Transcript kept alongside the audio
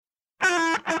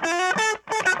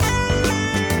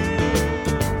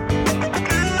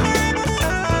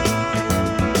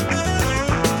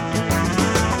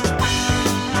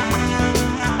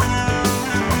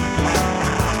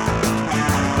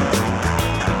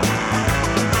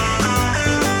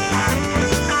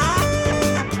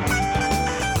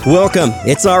Welcome.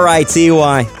 It's RITY.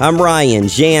 I'm Ryan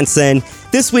Jansen.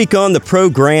 This week on the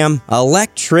program,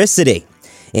 electricity.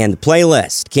 And the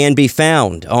playlist can be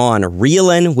found on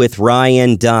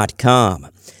reelinwithryan.com.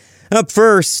 Up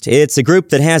first, it's a group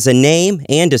that has a name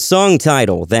and a song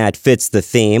title that fits the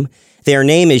theme. Their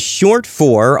name is short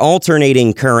for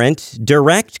Alternating Current,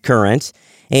 Direct Current,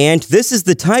 and this is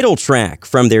the title track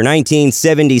from their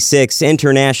 1976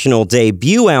 international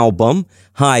debut album,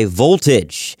 High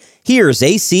Voltage. Here's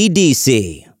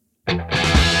AC/DC.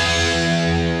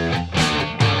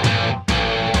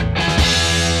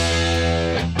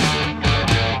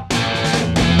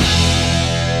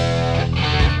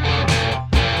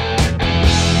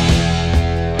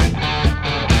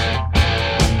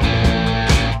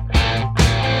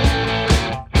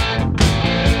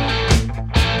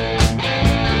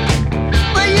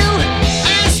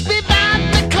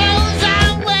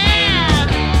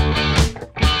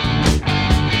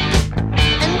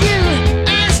 And you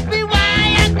ask me why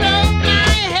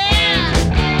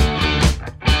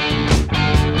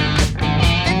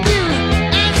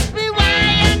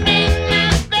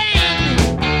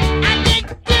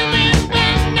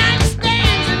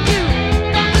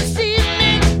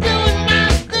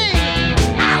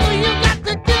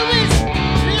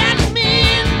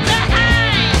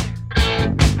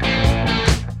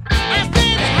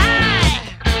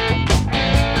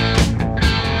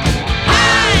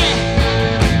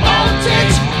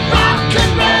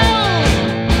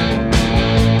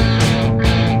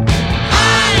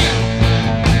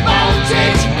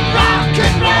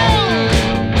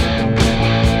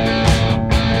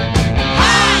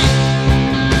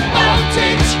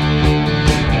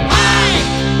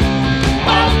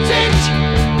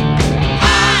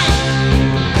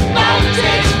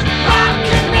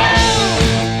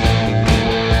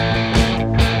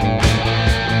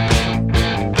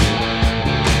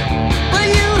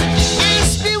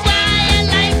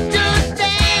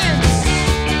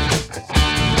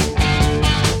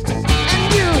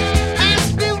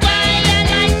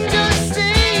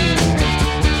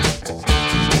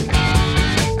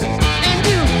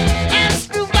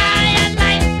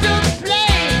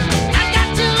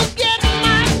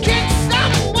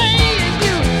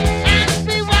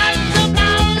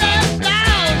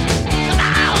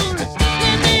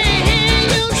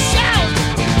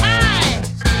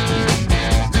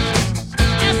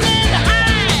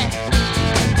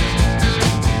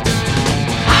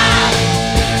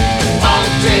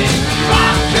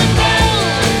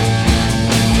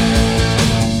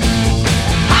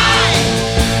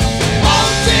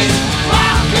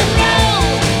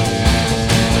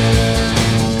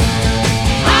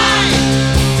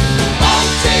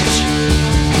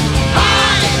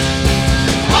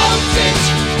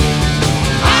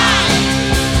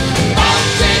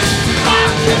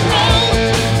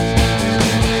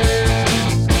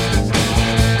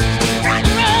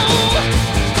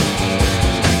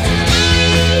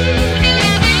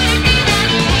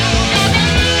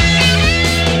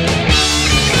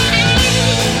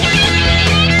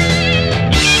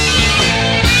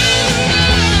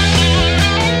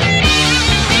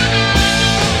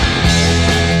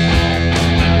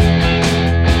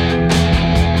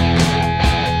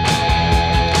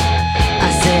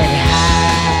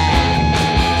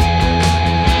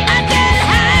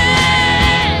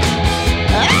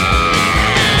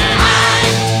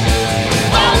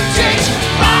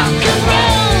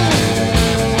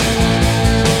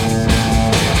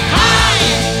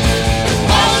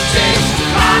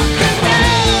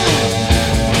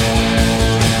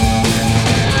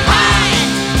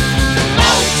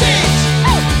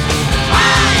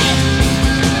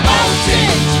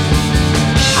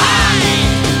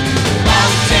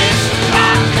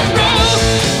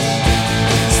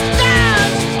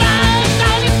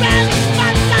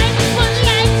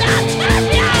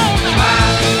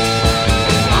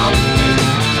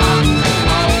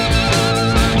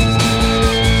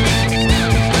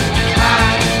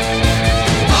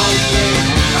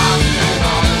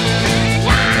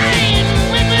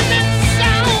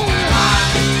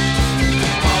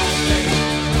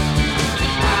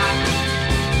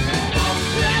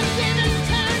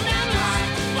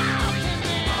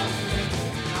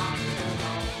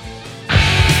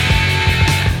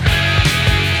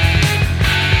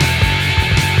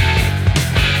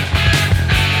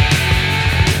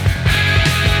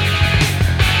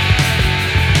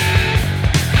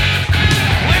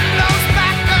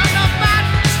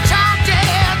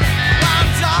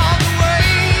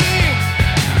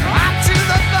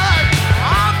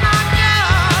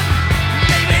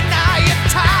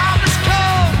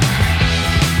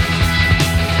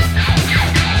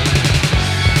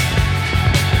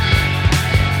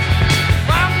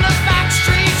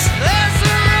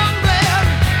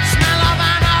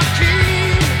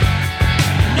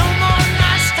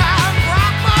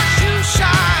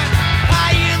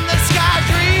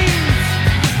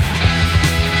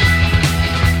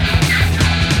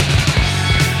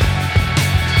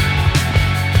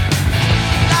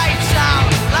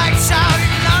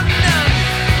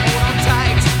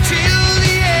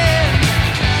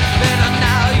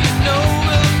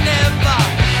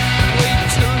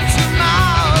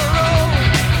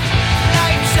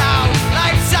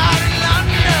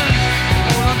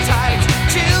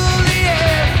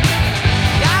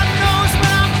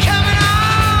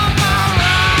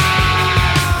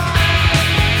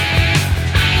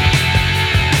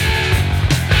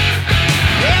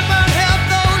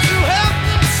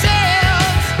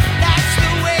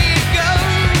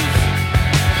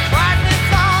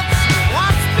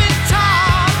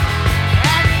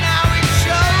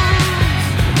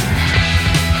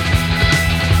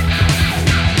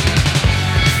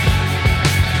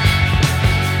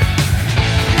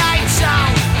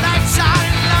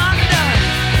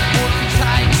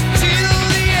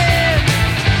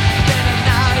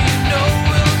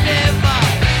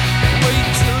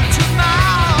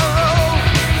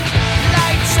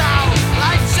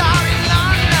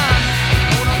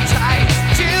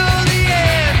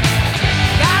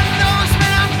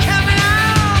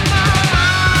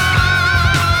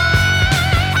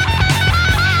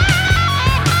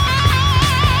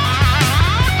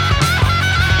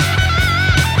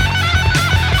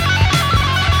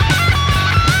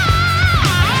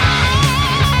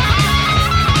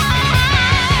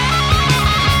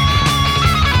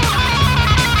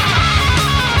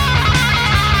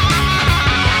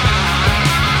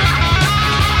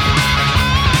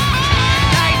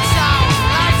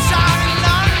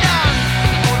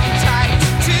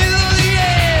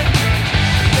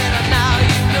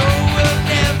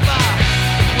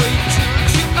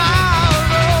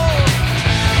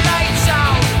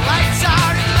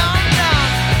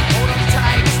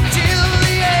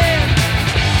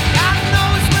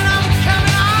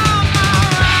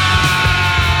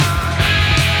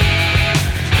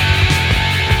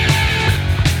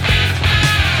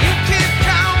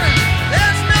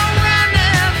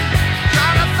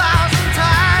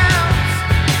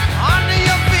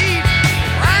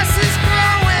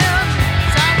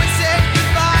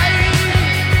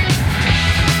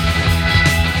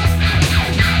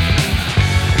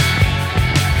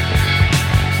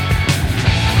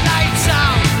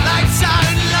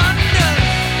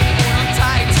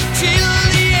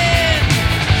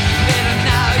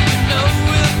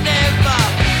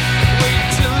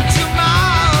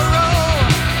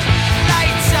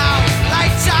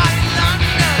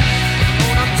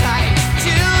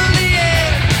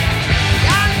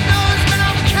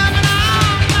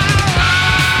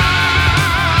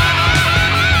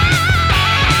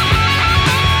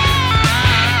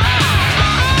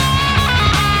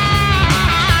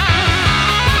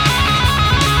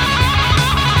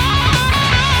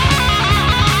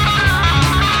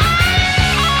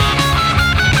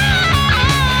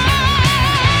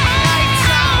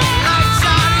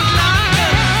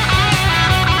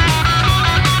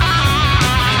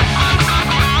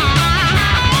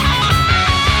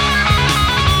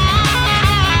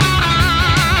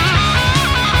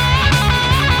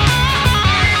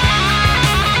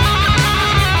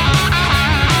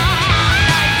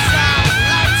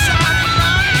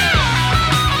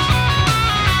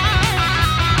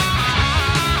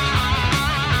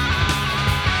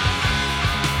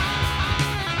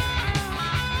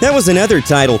That was another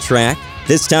title track,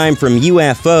 this time from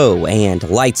UFO and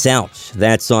Lights Out.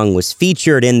 That song was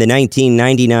featured in the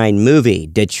 1999 movie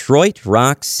Detroit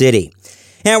Rock City.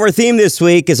 Our theme this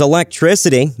week is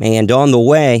electricity, and on the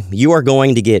way, you are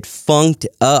going to get funked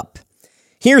up.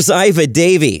 Here's Iva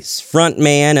Davies,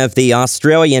 frontman of the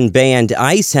Australian band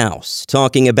Icehouse,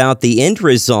 talking about the end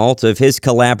result of his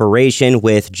collaboration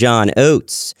with John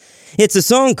Oates. It's a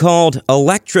song called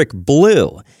Electric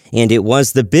Blue, and it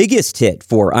was the biggest hit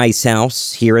for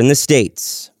Icehouse here in the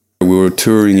States. We were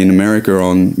touring in America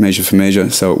on Measure for Measure,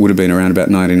 so it would have been around about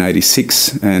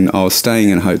 1986, and I was staying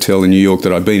in a hotel in New York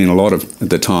that I'd been in a lot of at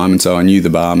the time, and so I knew the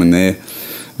barman there,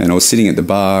 and I was sitting at the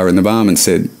bar, and the barman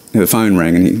said, the phone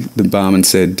rang, and the barman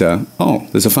said, oh,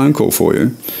 there's a phone call for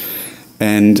you.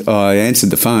 And I answered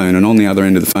the phone, and on the other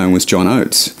end of the phone was John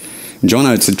Oates. John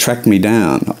Oates had tracked me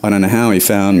down. I don't know how he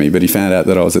found me, but he found out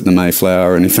that I was at the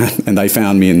Mayflower, and they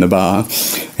found me in the bar.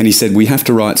 And he said, we have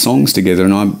to write songs together.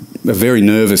 And I'm a very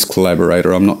nervous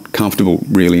collaborator. I'm not comfortable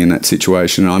really in that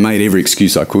situation. And I made every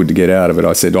excuse I could to get out of it.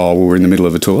 I said, oh, well, we're in the middle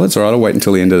of a tour. That's all right, I'll wait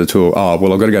until the end of the tour. Oh,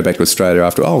 well, I've got to go back to Australia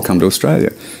after. Oh, I'll come to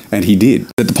Australia. And he did.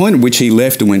 At the point at which he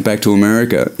left and went back to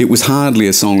America, it was hardly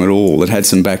a song at all. It had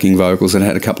some backing vocals. It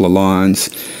had a couple of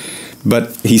lines.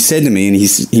 But he said to me, and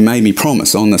he made me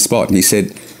promise on the spot, and he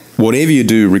said, whatever you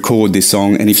do, record this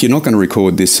song, and if you're not going to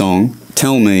record this song,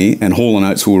 tell me, and Hall &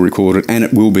 Oates will record it, and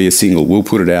it will be a single. We'll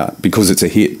put it out, because it's a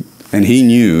hit. And he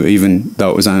knew, even though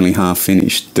it was only half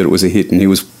finished, that it was a hit, and he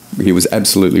was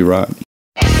absolutely right.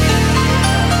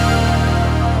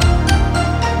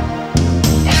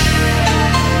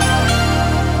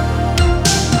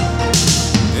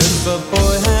 If a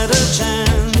boy had a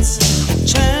chance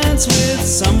with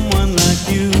someone like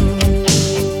you,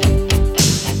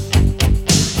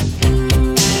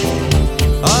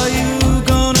 are you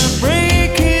gonna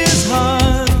break his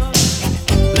heart,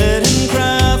 let him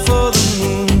cry for the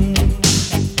moon?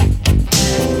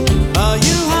 Are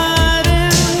you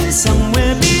hiding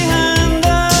somewhere behind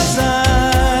those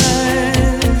eyes?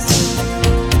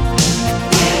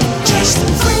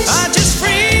 I just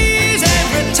freeze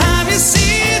every time you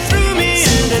see through me,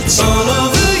 and it's all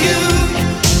over you.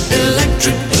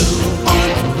 Electric blue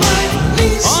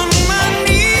on my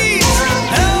knees,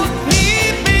 help me,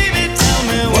 baby, tell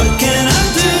me what can I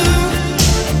do?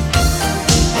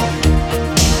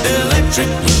 Electric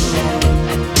blue.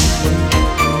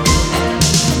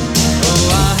 Oh,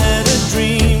 I had a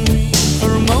dream,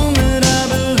 for a moment I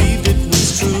believed it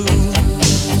was true.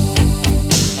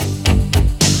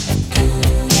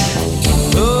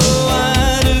 Oh,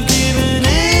 I'd have given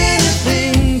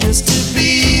anything just to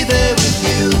be there with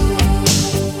you.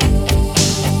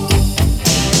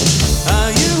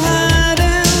 Are you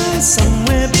hiding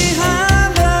somewhere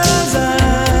behind those eyes?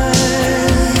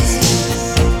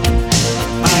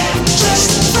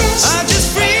 I just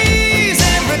freeze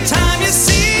every time you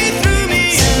see through me,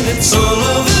 and it's all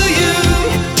over you.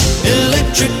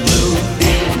 Electric blue,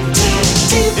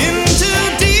 in too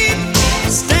deep,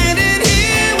 standing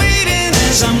here waiting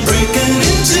as I'm breaking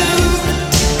into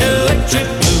electric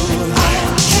blue.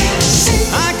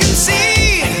 I can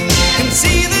see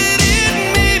that it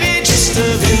may be just a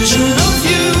vision of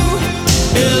you.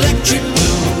 Electric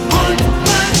blue,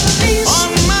 on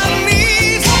my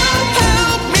knees,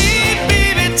 help me,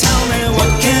 baby, tell me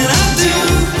what can I do?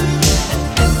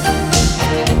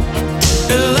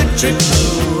 Electric blue.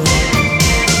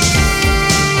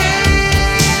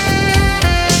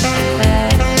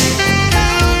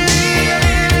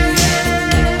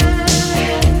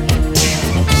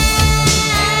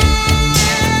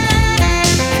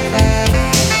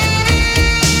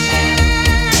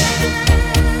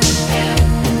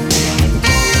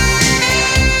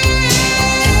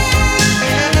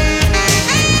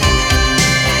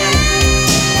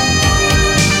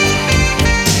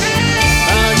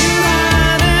 Are you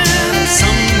hiding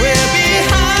somewhere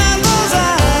behind those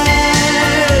eyes?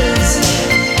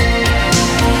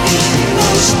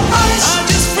 I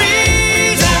just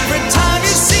freeze every time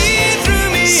you see through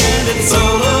me, and it's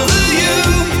all over you.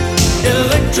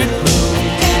 Electric blue,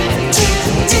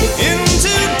 in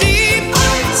too deep,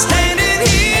 standing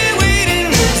here waiting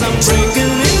as I'm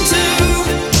breaking into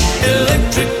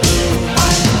electric blue.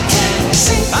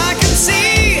 I can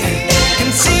see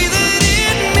that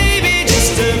it may be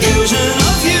just a vision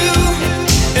of you.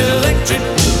 Electric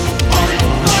blue,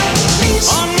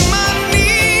 on my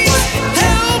knees,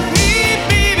 help me,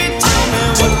 baby, tell me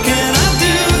what can I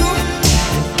do?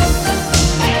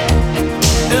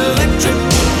 Electric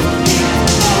blue.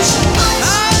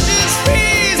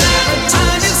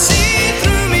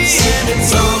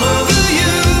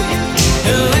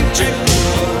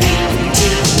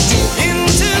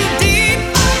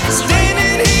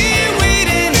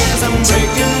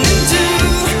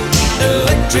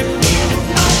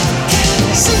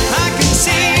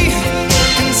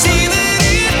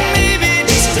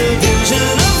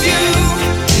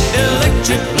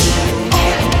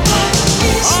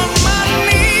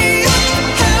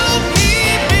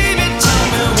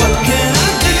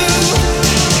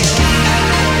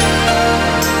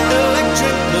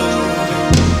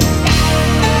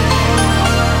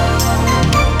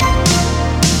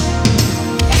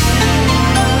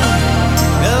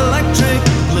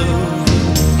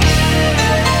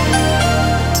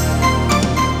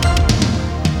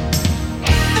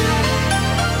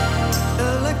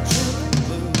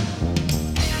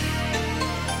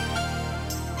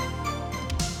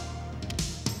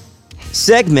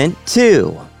 Segment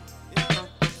 2.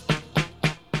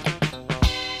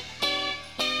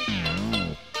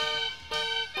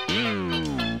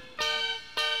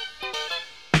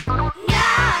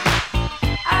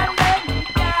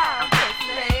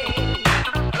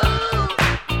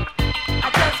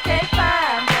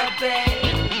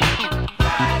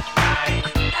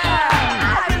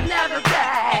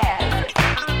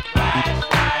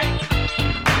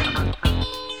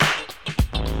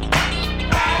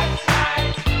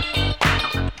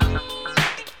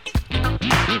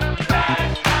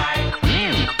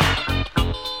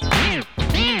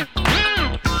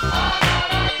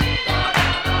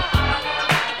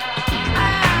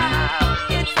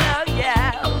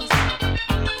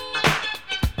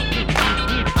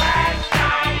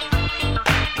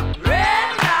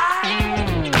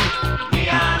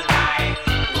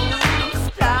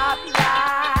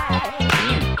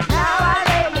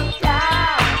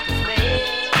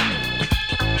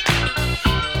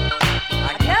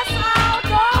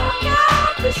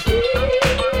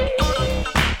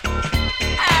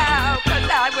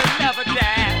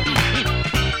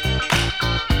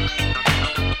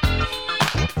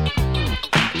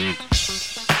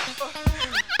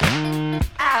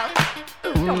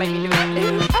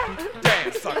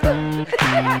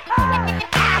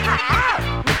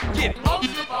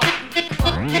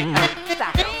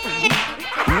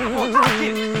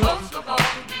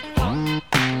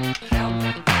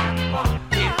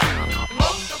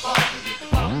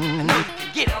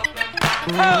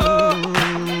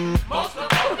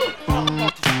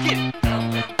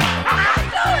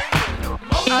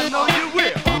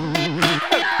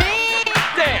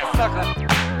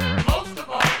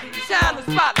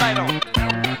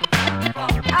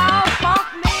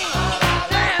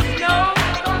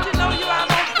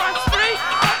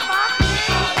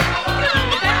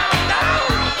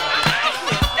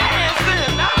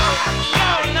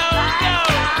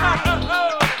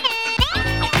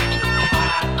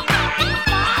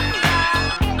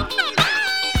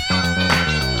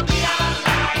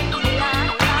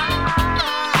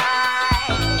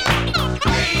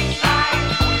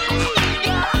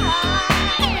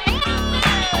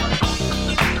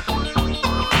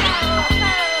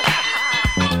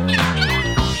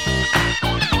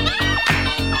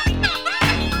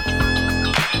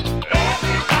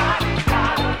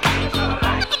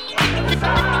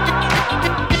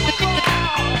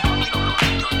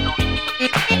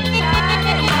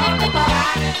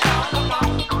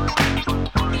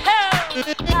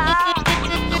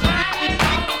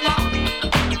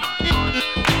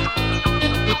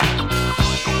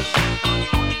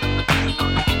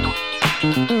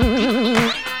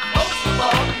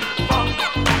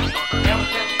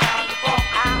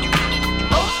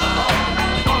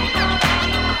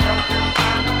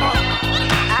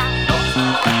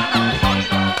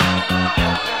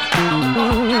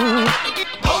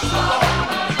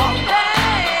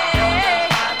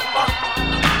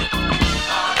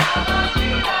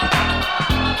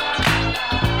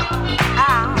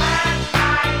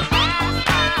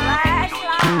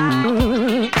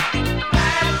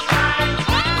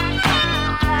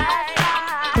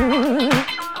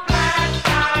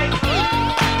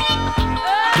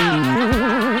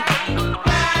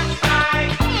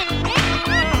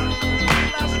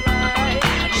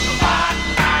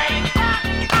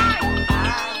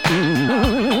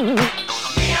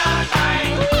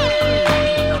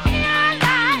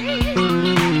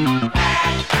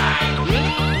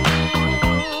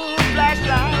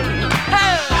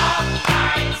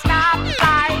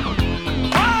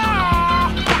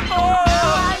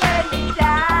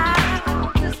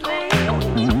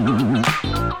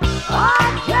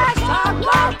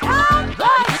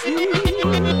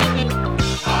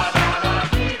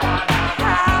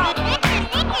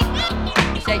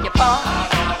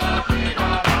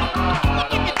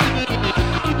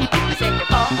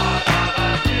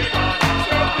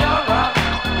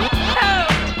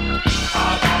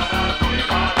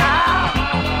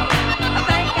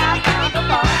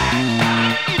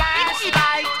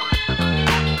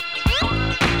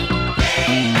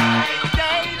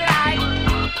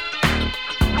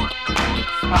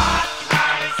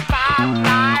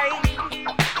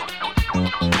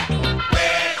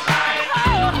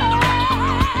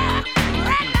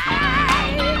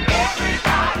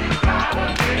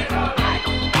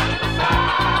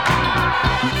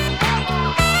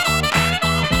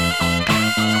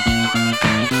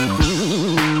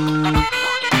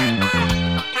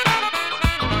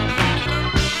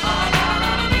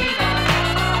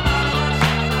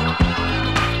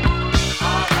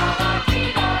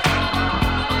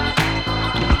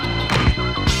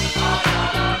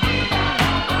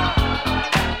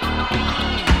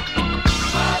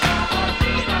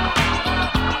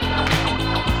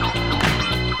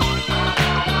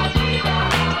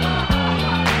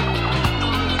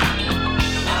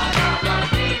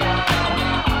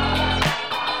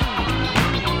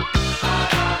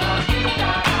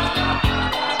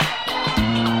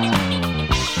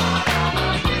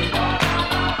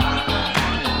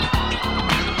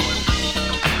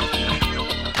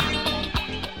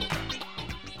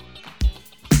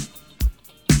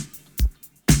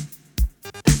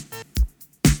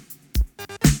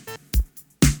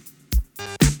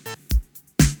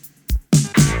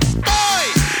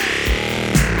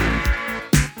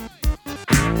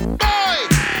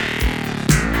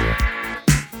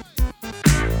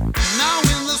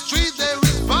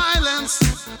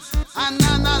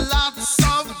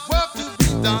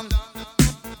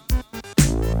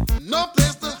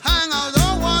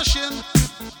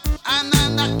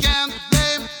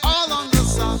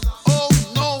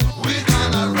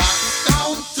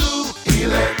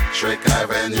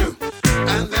 Avenue,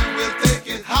 and then we'll take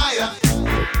it higher.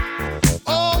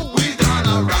 Oh, we're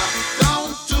gonna rock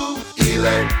down to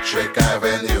Electric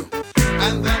Avenue,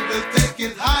 and then we'll take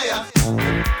it higher.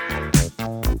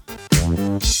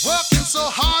 Working so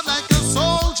hard like a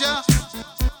soldier,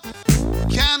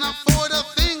 can't afford a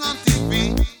thing on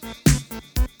TV.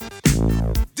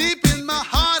 Deep in my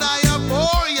heart I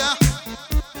abhor ya,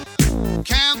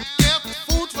 can't get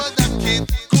food for the kid.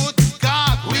 Good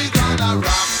God, we gonna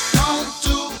rock down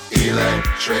to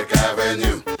Electric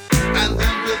Avenue, and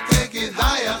then we'll take it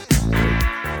higher.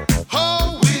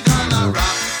 Oh, we gonna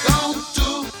rock down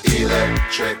to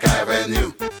Electric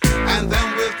Avenue, and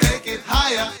then we'll take it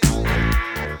higher.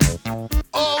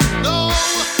 Oh no,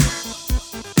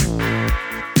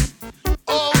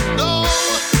 oh no,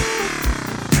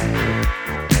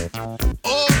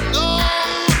 oh no,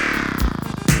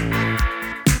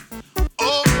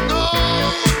 oh no,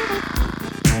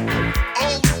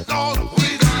 oh no,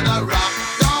 we're gonna rock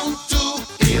down to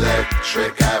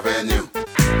Electric Avenue,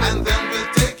 and then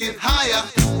we'll take it higher.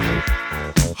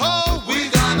 Oh,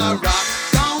 we're gonna rock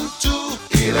down to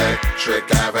Electric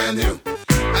Avenue,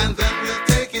 and then we'll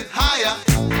take it higher.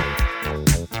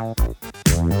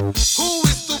 Who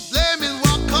is to blame in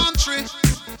what country?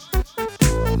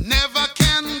 Never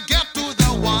can get to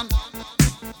the one.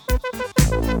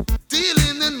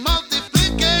 Dealing in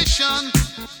multiplication,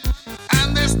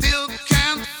 and they still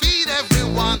can't feed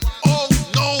everyone. Oh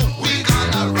no, we're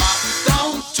gonna rock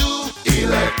down to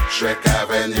Electric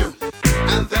Avenue,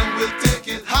 and then we'll take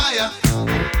it higher.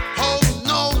 Oh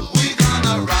no, we're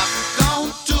gonna rock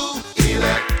down to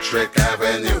Electric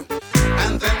Avenue,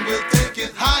 and then we'll take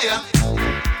it higher.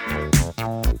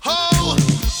 Oh,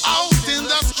 out in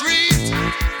the street,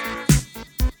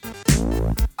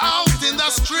 out in the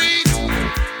street,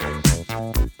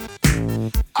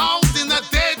 out in the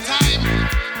daytime,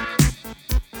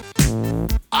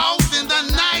 out in the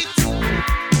night.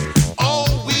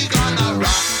 Oh, we gonna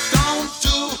rock down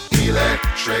to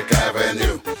Electric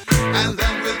Avenue, and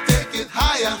then we'll take it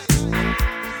higher.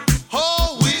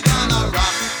 Oh, we gonna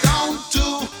rock down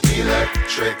to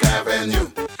Electric Avenue,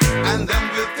 and then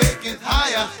we'll take it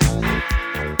higher.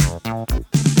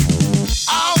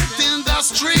 Out in the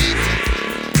street,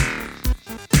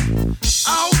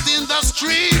 out in the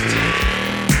street,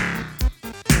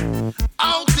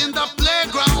 out in the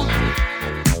playground,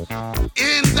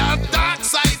 in the dark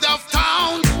side of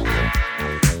town.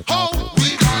 Oh,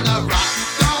 we gonna rock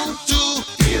down to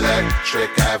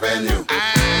Electric Avenue,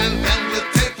 and then we'll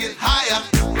take it higher.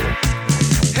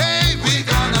 Hey, we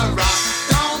gonna rock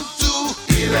down to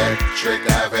Electric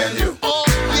Avenue. Oh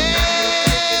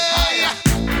yeah,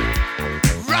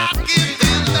 rock it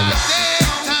in the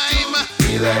daytime,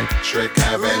 Electric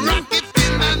Avenue. Rock it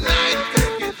in the night,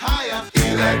 take it higher,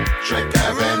 Electric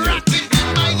Avenue. Rock it in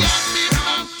Miami,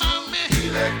 Miami,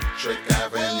 Electric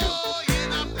Avenue. Oh, in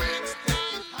the bricks,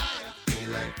 take it higher,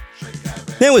 Electric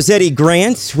Avenue. That was Eddie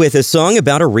Grant with a song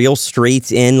about a real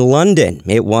street in London.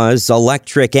 It was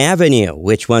Electric Avenue,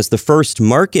 which was the first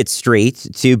market street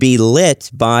to be lit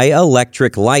by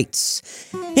electric lights.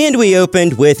 And we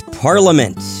opened with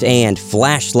Parliament and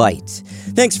Flashlight.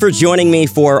 Thanks for joining me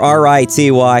for RITY.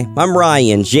 I'm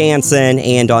Ryan Jansen,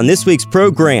 and on this week's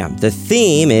program, the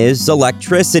theme is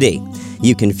electricity.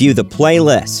 You can view the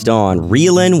playlist on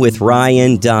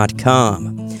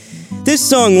reelinwithryan.com. This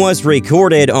song was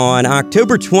recorded on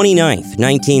October 29th,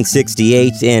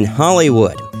 1968 in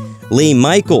Hollywood. Lee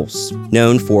Michaels,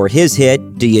 known for his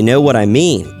hit Do You Know What I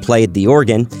Mean, played the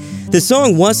organ. The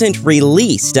song wasn't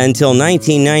released until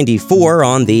 1994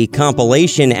 on the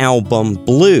compilation album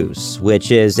Blues, which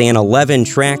is an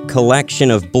 11-track collection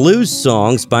of blues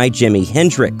songs by Jimi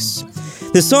Hendrix.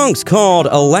 The song's called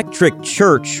Electric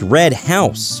Church Red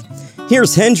House.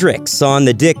 Here's Hendrix on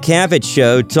The Dick Cavett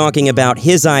Show talking about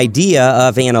his idea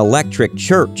of an electric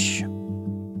church.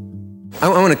 I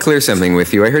want to clear something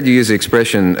with you. I heard you use the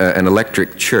expression an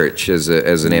electric church as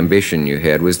an ambition you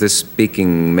had. Was this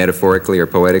speaking metaphorically or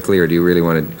poetically, or do you really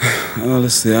want to... Oh,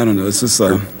 let's see, I don't know. It's just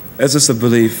a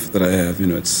belief that I have, we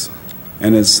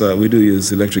do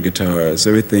use electric guitars.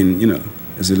 Everything,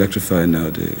 is electrified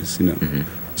nowadays, Mm-hmm.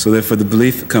 So therefore the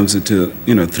belief comes into,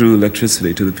 through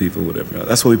electricity to the people, whatever.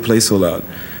 That's why we play so loud,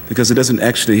 because it doesn't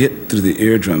actually hit through the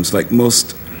eardrums like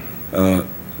most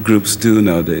groups do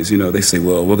nowadays. They say,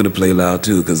 well, we're going to play loud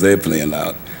too because they're playing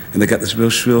loud. And they got this real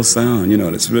shrill sound,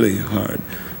 and it's really hard.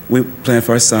 We're playing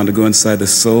for our sound to go inside the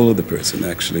soul of the person,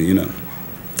 actually,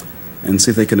 and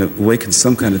see if they can awaken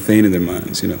some kind of thing in their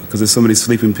minds, because there's so many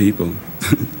sleeping people.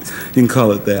 You can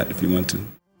call it that if you want to.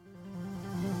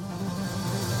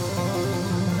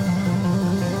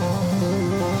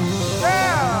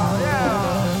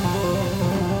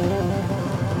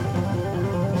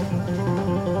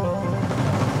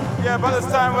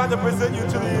 this time I'd like to present you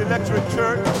to the Electric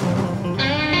Church.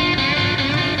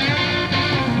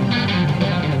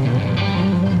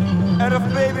 And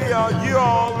if maybe you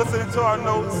all listening to our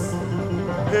notes,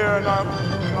 hearing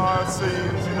our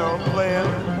scenes, you know, playing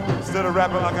instead of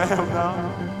rapping like I am now,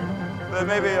 then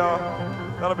maybe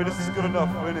that'll be just as good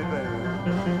enough for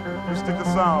anything. We stick to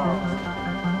sound.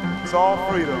 It's all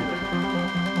freedom.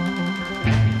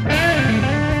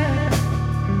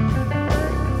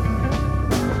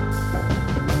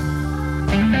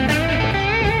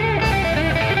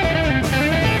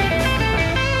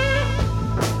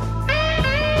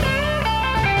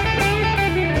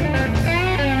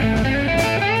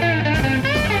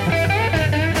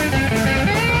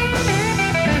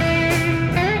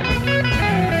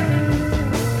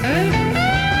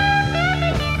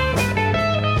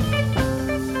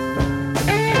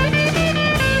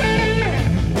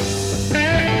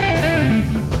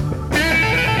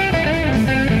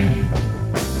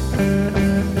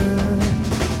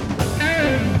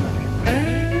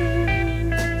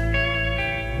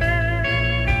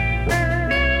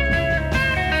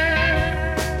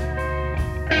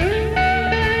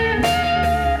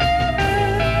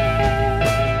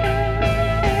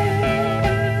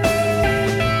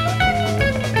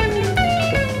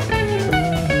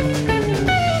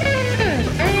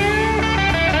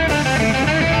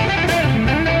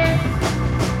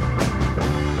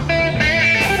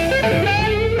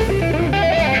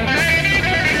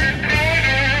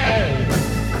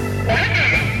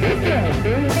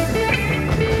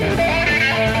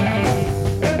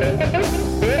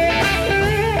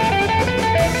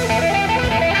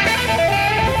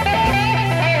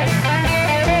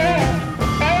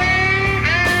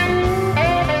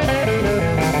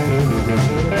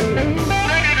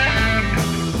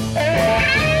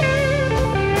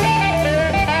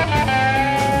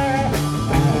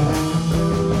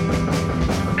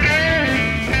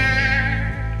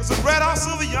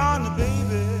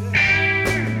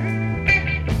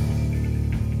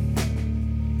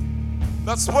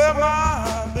 That's where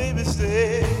my baby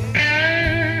stays.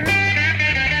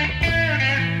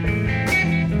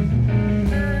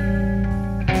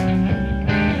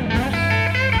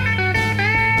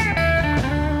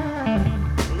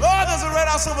 Lord, there's a red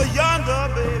house over yonder,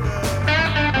 baby.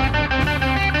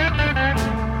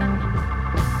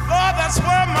 Lord, that's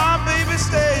where my baby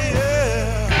stays.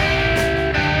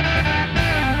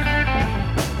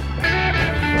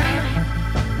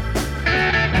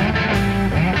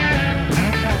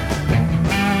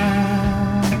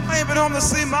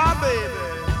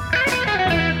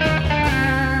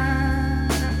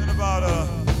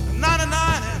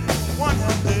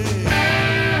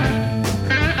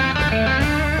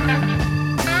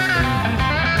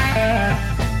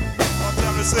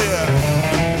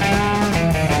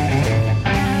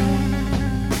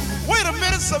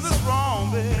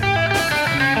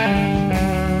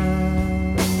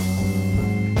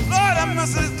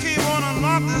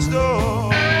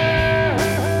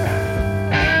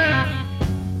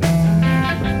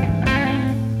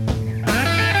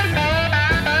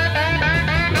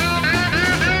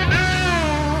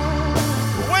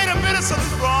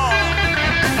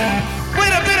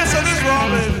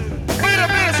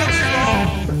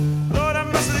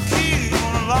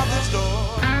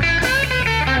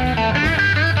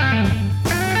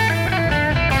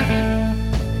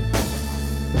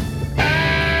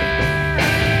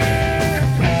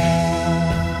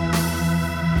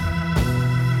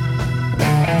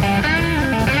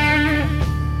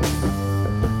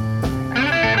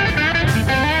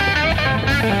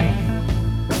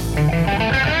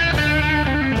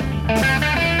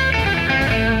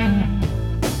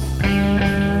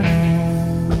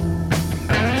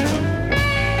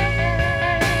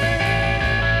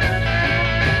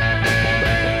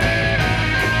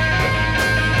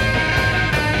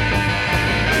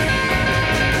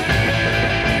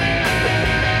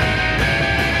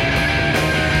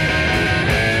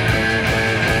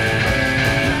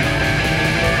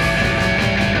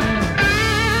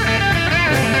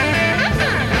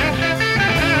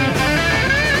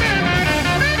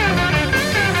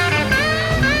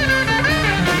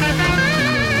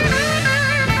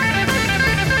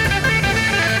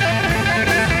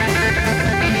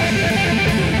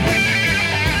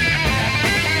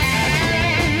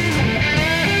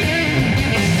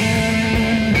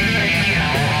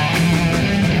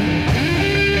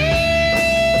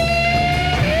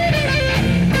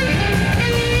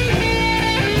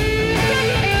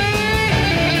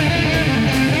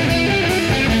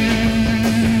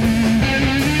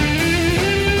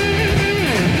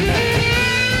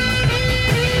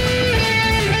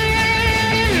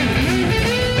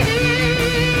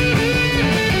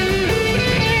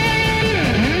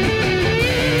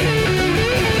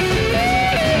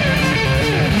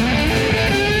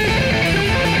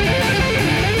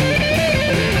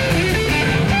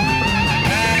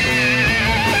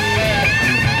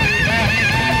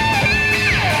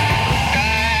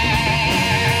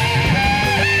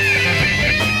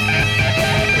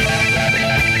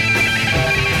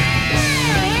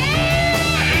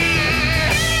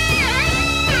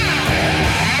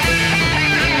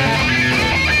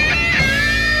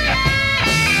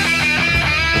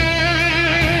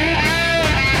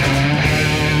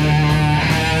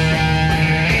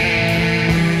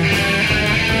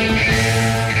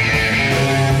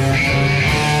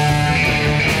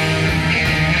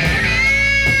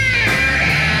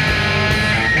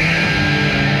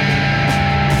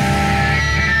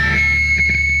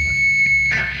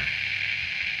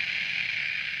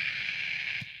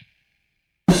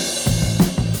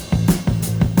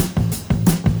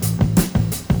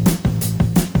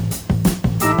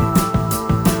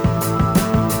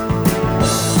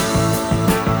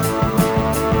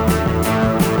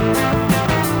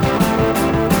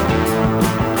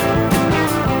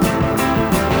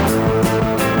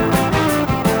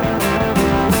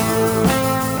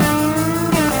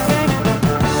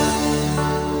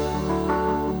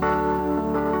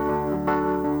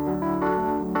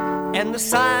 And the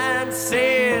sign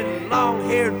said,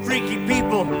 long-haired freaky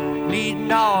people need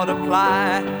not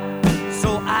apply.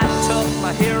 So I tucked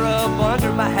my hair up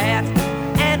under my hat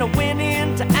and I went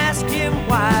in to ask him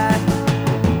why.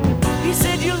 He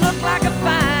said, you look like a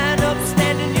fine,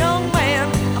 upstanding young man.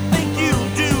 I think you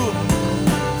do.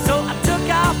 So I took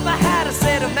off my hat. I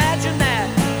said, imagine that,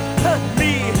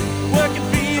 me working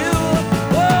for you.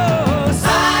 Whoa,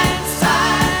 sign,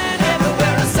 sign,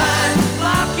 everywhere a sign,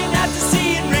 blocking out the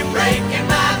scenery, breaking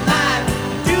my mind.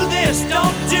 Do this,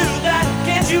 don't do that.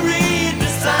 Can't you read the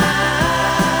sign?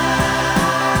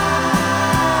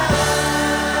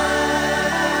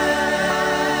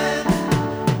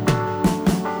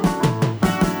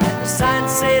 Sign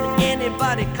said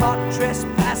anybody caught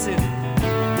trespassing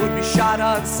would be shot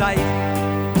on sight.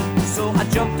 So I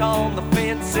jumped on the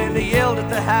fence and I yelled at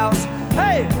the house,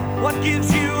 hey, what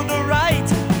gives you the right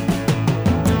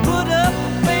to put up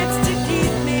a fence to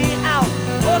keep me out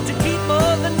or to keep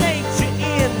Mother Nature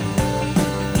in?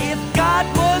 If God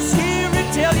was here,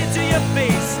 he'd tell you to your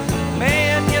face,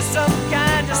 man, you're some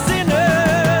kind of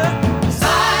sinner.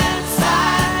 Sign,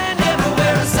 sign,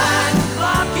 everywhere a sign,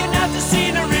 blocking out the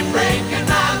scenery, breaking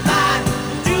my mind.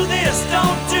 Do this,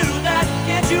 don't do that,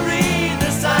 can't you read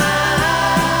the sign?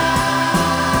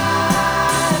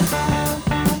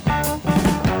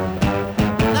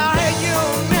 Now hey you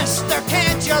mister,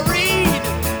 can't you read?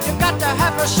 You've got to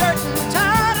have a shirt and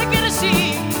tie to get a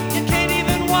seat. You can't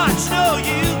even watch, no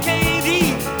you can't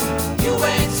eat. You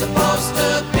ain't supposed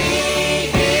to be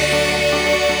here.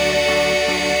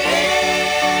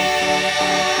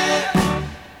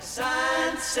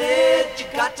 Sign said you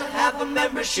got to have a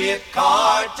membership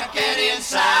card to get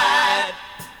inside.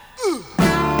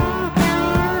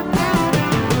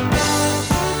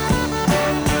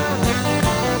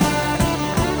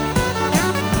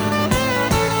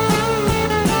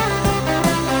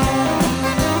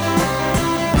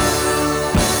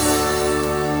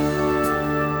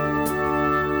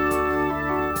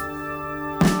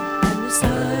 And the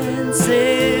sign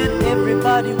said,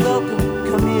 everybody welcome,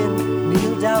 come in,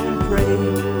 kneel down and pray.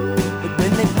 But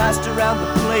when they passed around the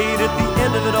plate at the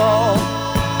end of it all,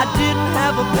 I didn't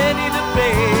have a penny to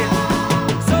pay.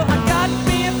 So I got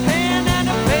me a pen and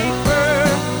a paper,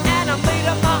 and I made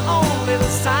up my own little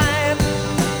sign.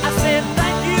 I said,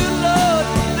 thank you, Lord,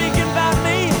 for thinking about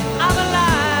me. I'm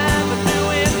alive and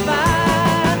doing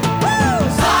fine. Woo!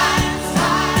 Sign,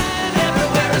 sign,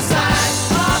 everywhere a sign,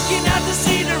 blocking out the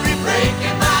scenery,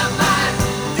 breaking my mind.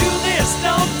 Do this,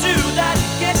 don't do that,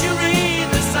 can't you read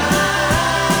the sign?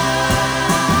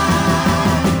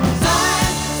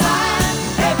 Sign, sign,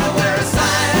 everywhere a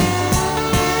sign.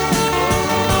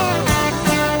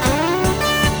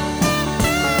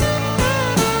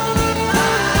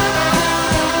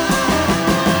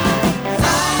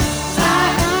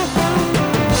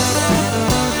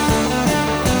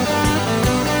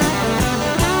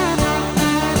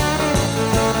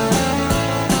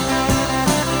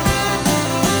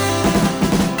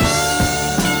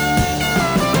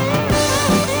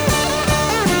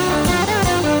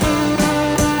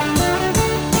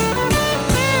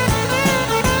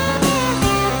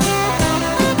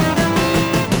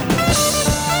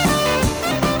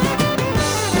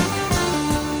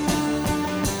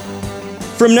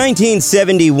 From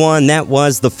 1971, that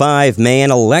was the five-man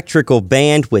electrical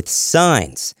band with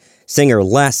Signs. Singer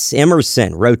Les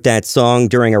Emerson wrote that song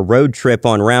during a road trip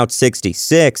on Route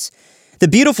 66. The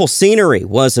beautiful scenery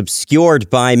was obscured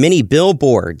by many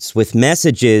billboards with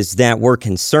messages that were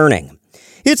concerning.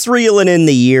 It's Reelin' in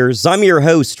the Years. I'm your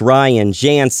host, Ryan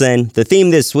Jansen. The theme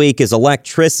this week is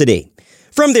electricity.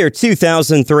 From their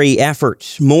 2003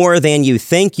 effort, More Than You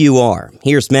Think You Are,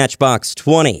 here's Matchbox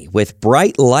 20 with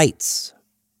Bright Lights.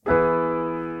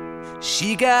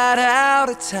 She got out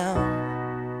of town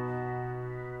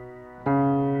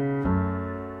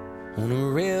on a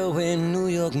railway, New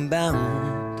York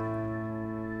bound.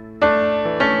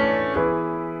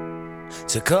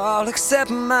 Took all except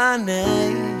my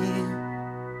name.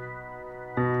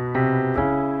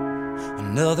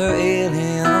 Another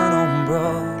alien on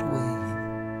Broadway.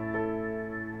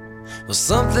 Well,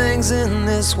 some things in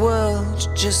this world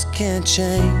you just can't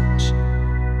change.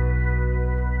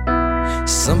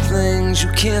 Some things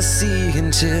you can't see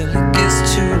until it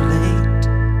gets too late.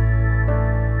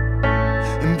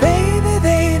 And baby,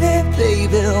 baby,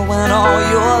 baby, when all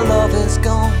your love is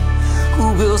gone,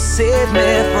 who will save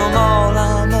me from all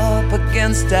I'm up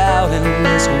against out in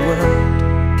this world?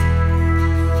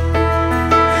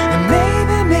 And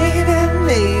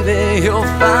maybe you'll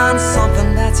find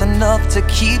something that's enough to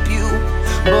keep you.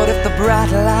 But if the bright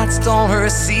lights don't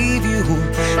receive you,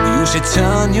 you should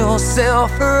turn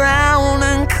yourself around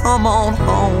and come on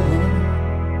home.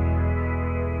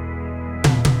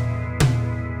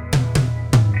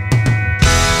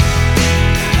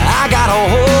 a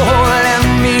hole in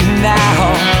me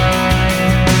now.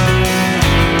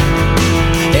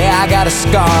 Yeah, I got a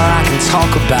scar I can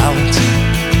talk about.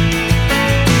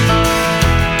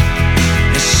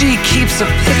 And she keeps a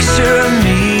picture of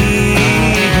me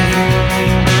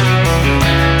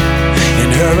in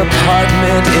her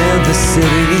apartment in the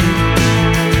city.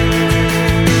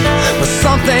 But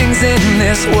some things in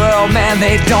this world, man,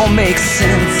 they don't make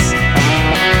sense.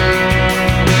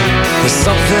 There's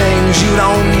some things you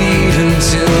don't need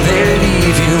until they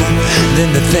leave you.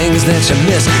 Then the things that you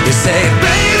miss, you say,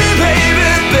 baby, baby,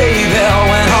 baby,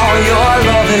 when all your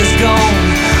love is gone,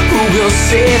 who will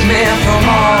save me from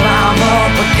all I'm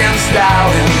up against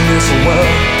out in this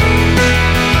world?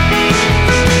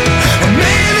 And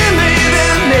maybe, maybe,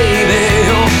 maybe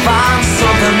you'll find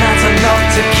something that's enough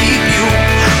to keep you.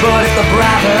 But if the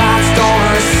bright lights don't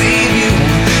receive you,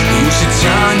 you should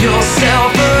turn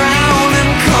yourself around and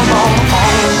come on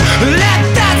home. Let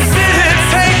that city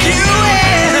take you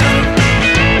in.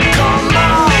 Come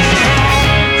on home.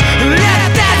 Let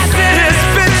that city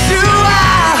spit you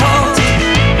out.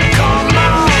 Come on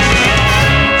home.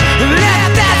 Let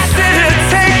that city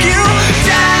take you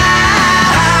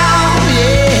down.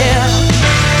 Yeah.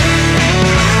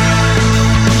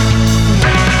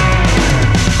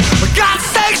 For God's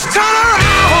sakes, turn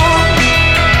around.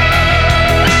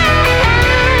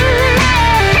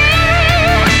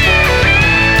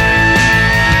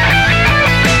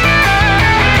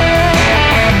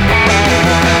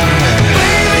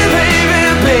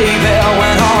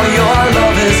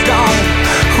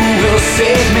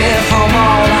 Save me from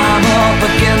all I'm up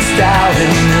against out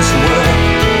in this world.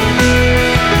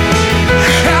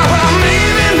 Yeah, well,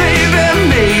 maybe, maybe,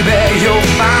 maybe you'll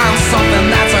find something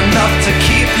that's enough to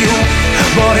keep you.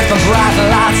 But if the bright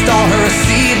lights don't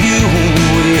receive you,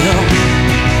 well,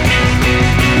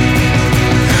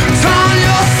 turn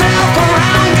yourself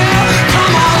around, girl,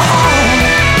 come on home.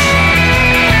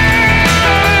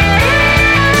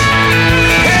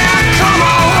 Yeah, come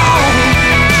on home.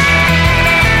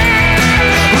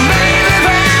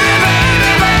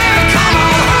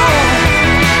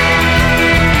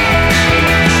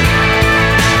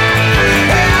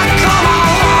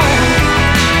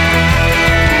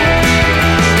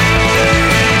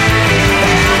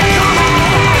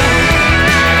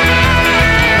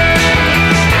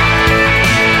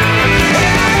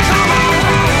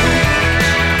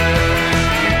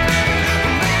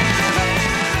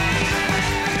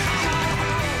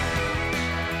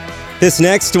 This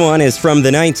next one is from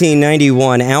the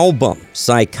 1991 album,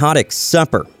 Psychotic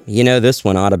Supper. You know this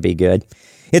one ought to be good.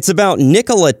 It's about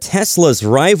Nikola Tesla's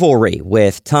rivalry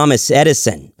with Thomas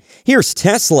Edison. Here's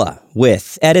Tesla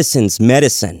with Edison's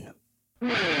Medicine.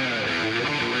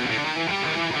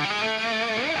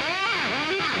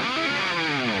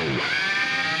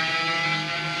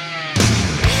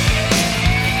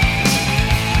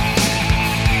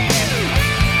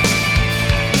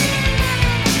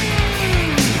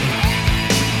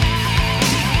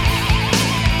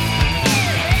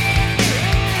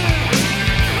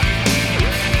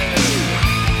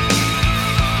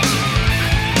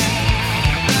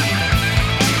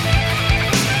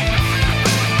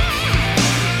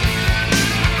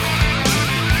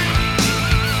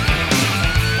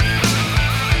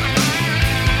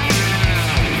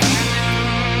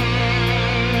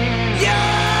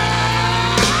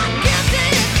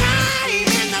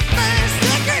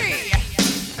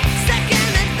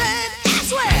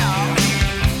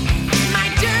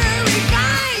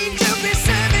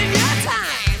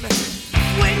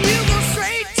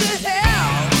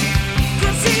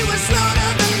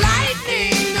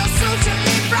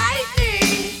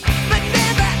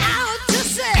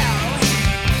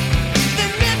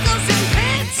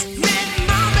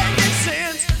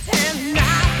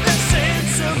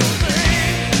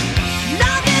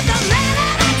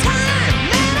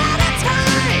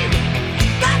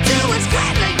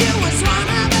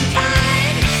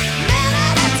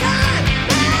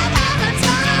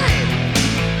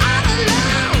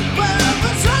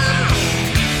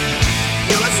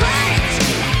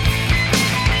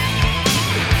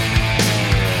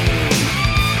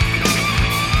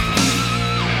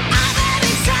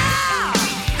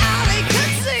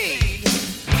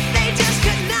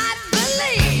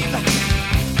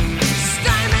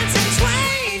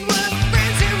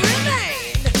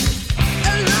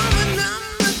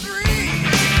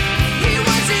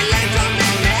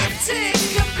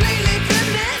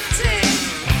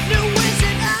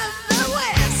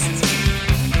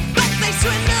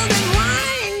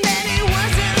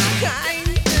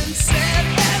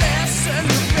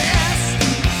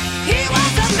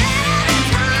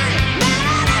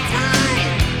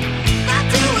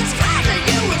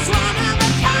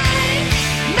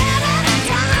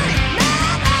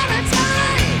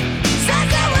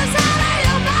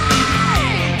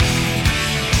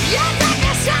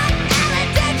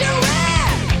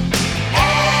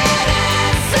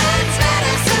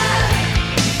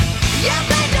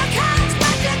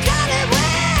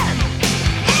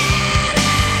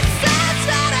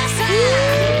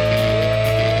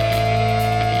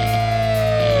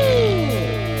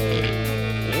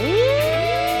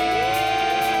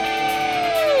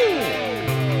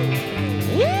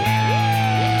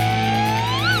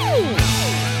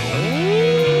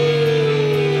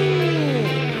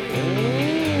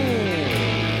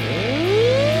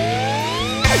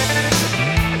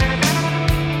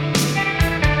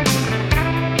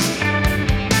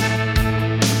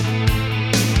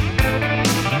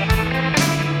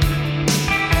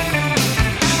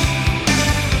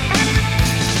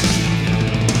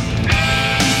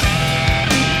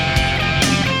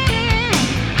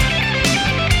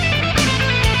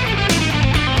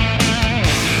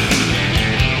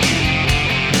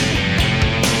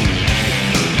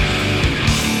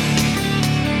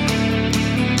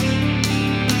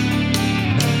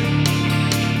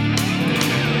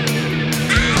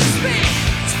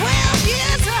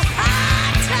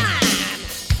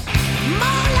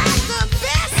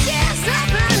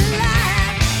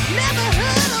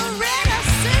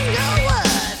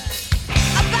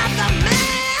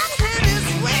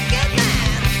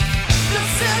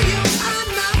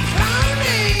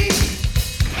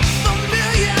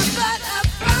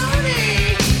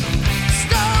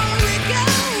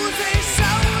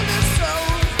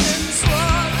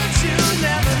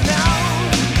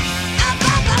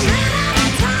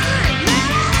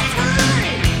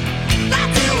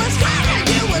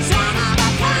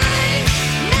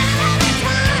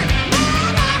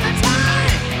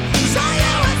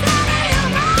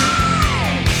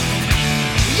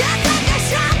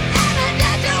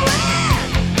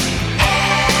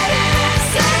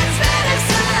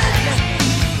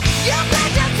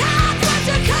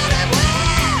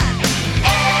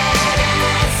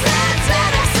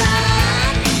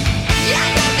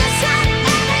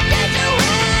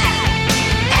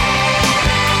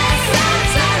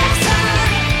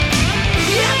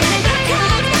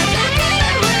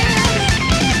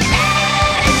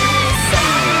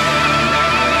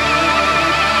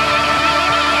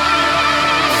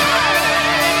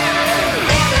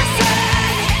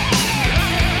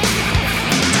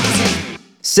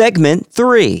 Segment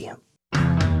 3.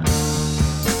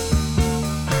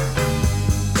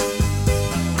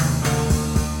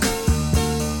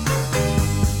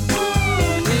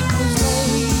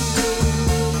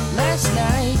 Last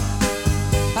night,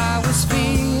 I was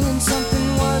feeling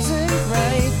something wasn't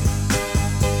right.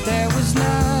 There was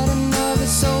not another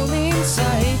soul in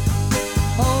sight.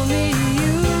 Only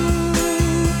you,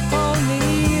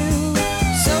 only you.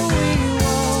 So we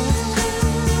walked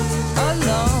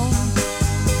along,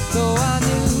 though I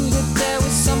knew that there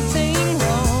was something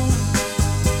wrong.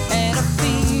 And a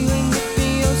feeling that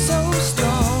feels so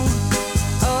strong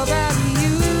about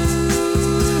you.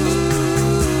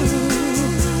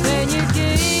 Then you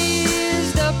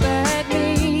gazed up at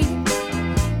me,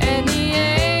 and the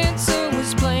answer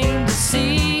was plain to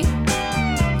see.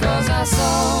 'Cause I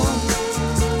saw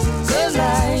the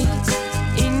light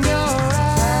in your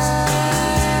eyes,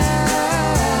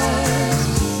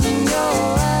 in your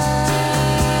eyes.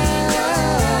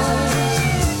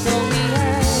 Though we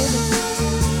had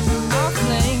our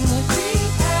fling,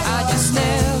 I just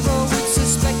never would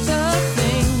suspect a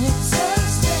thing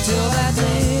till that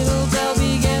little bell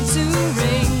began to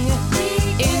ring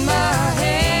in my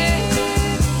head,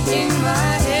 in my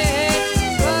head.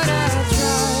 But I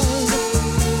tried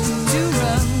to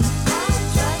run,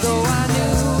 though I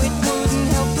knew it wouldn't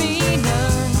help me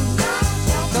none.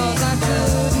 'Cause I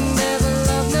couldn't never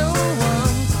love no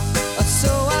one, or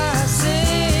so I said.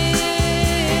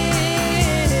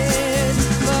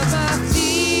 But my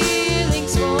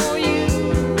feelings for you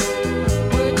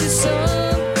were just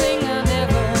something I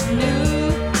never knew,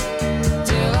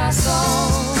 till I saw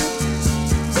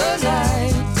the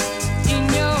light in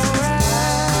your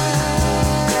eyes,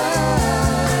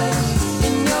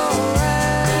 in your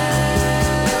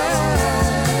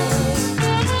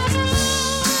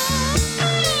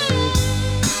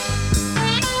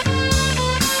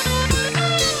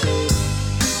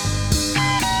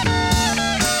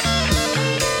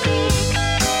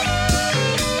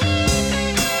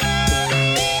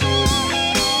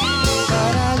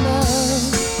But I love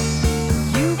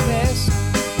you best.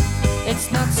 It's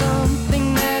not something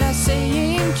that I say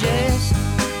in jest,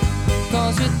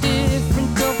 'cause you're different,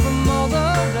 girl, from all the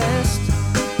rest.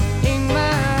 In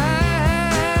my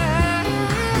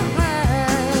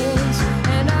eyes,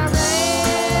 and I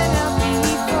ran out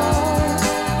before,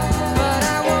 but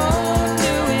I won't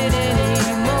do it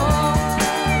anymore.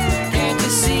 Can't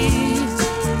you see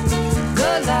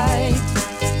the light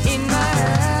in my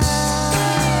eyes,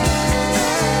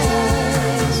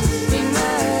 in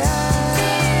my eyes,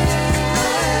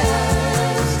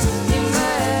 in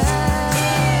my eyes,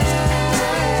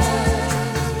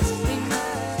 in my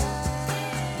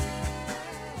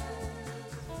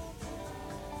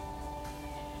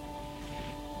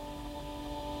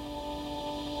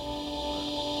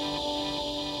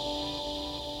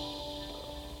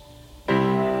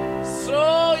So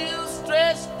you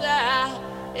stretched out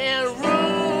in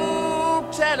room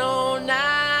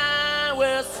 1009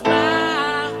 with a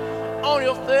smile on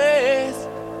your face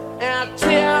and a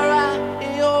tear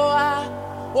in your eye.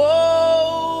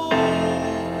 Whoa,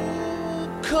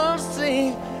 couldn't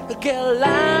seem to get a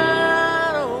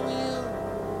line on you,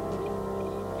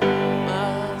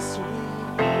 my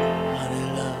sweet honey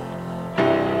love.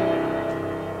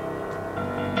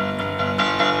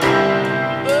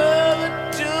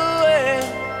 Overdoing,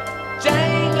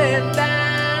 jangling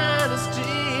down the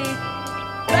street,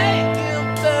 making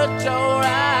the door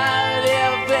right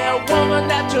every woman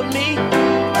that you meet.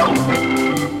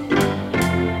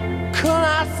 Could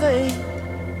I think,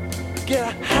 get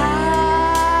a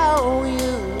high on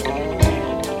you,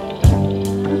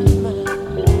 my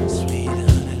sweet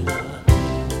honey love.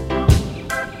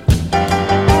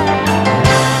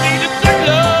 Need a good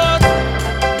Lord,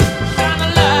 shine a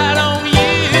light on you.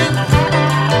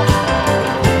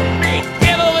 Ain't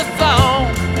ever a song,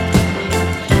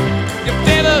 your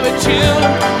favorite tune.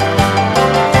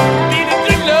 Need a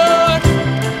good Lord,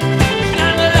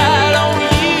 shine a light on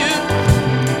you.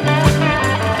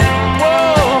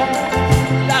 Whoa,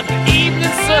 like the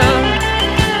evening sun.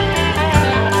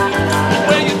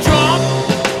 When you're drunk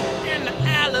in the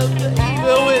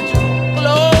elevator with your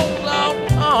clothes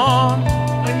on,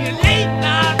 and your late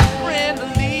night friend to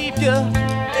leave you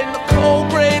in the cold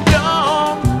gray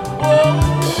dawn. Whoa,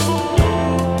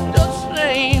 just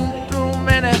ain't too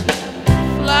many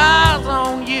flies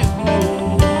on you.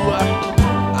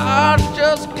 I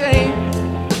just can't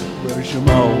brush 'em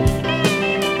off.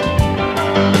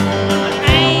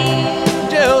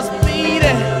 Angels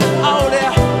beating all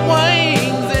their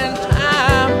wings in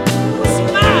time,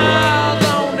 smiles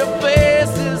on their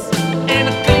faces and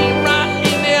a gleam right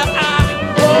in their eye.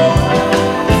 Oh,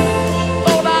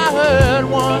 Lord,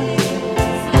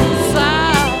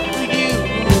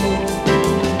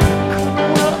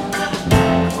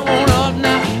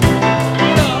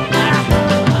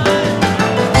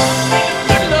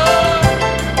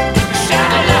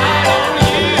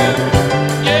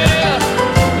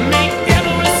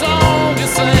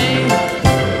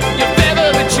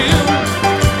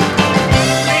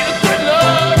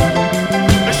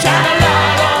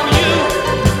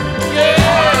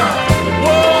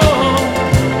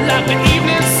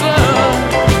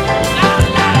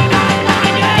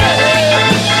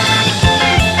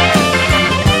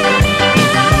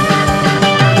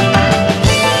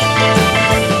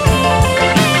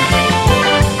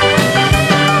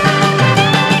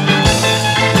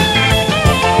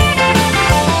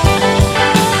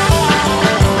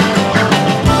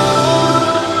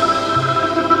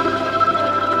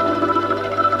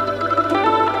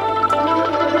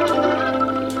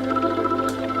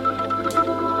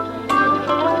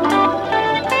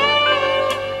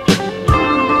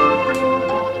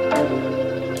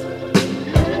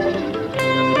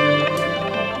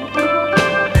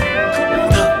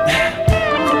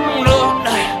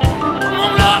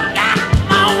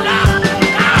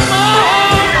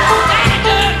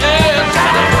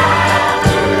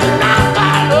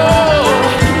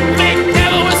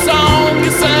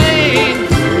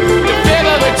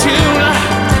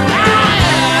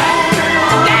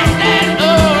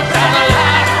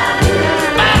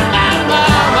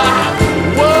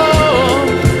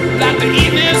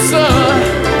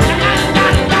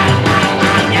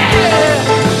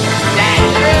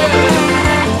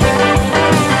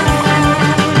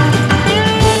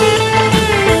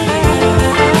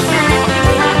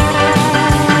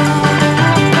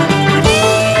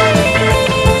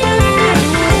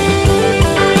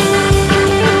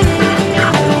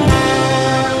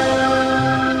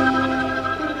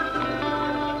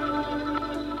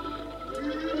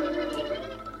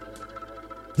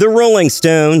 The Rolling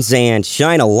Stones and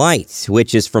Shine a Light,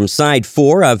 which is from side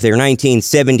 4 of their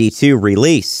 1972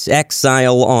 release,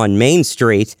 Exile on Main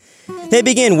Street. They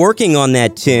began working on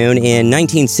that tune in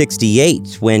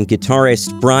 1968 when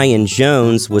guitarist Brian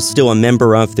Jones was still a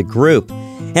member of the group.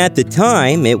 At the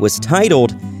time, it was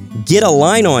titled Get a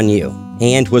Line on You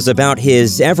and was about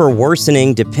his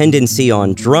ever-worsening dependency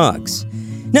on drugs.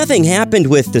 Nothing happened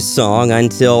with the song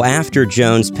until after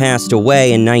Jones passed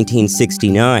away in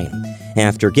 1969.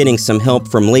 After getting some help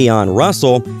from Leon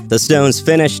Russell, the Stones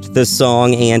finished the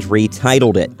song and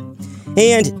retitled it.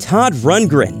 And Todd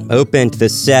Rundgren opened the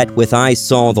set with I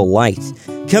Saw the Light.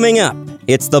 Coming up,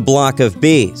 it's the Block of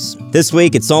Bees. This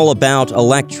week, it's all about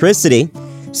electricity.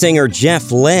 Singer Jeff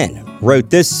Lynne wrote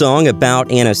this song about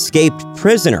an escaped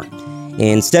prisoner.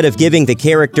 Instead of giving the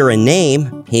character a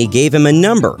name, he gave him a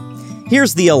number.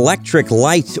 Here's the Electric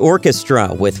Light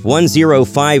Orchestra with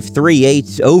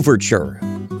 10538 Overture.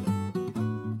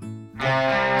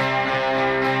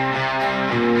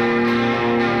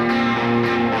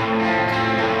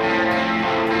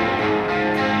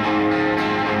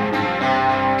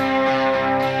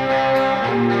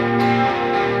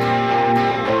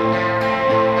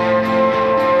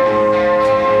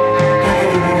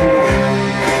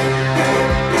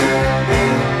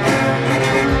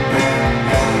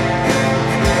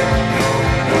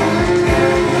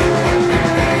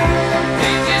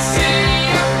 Did you see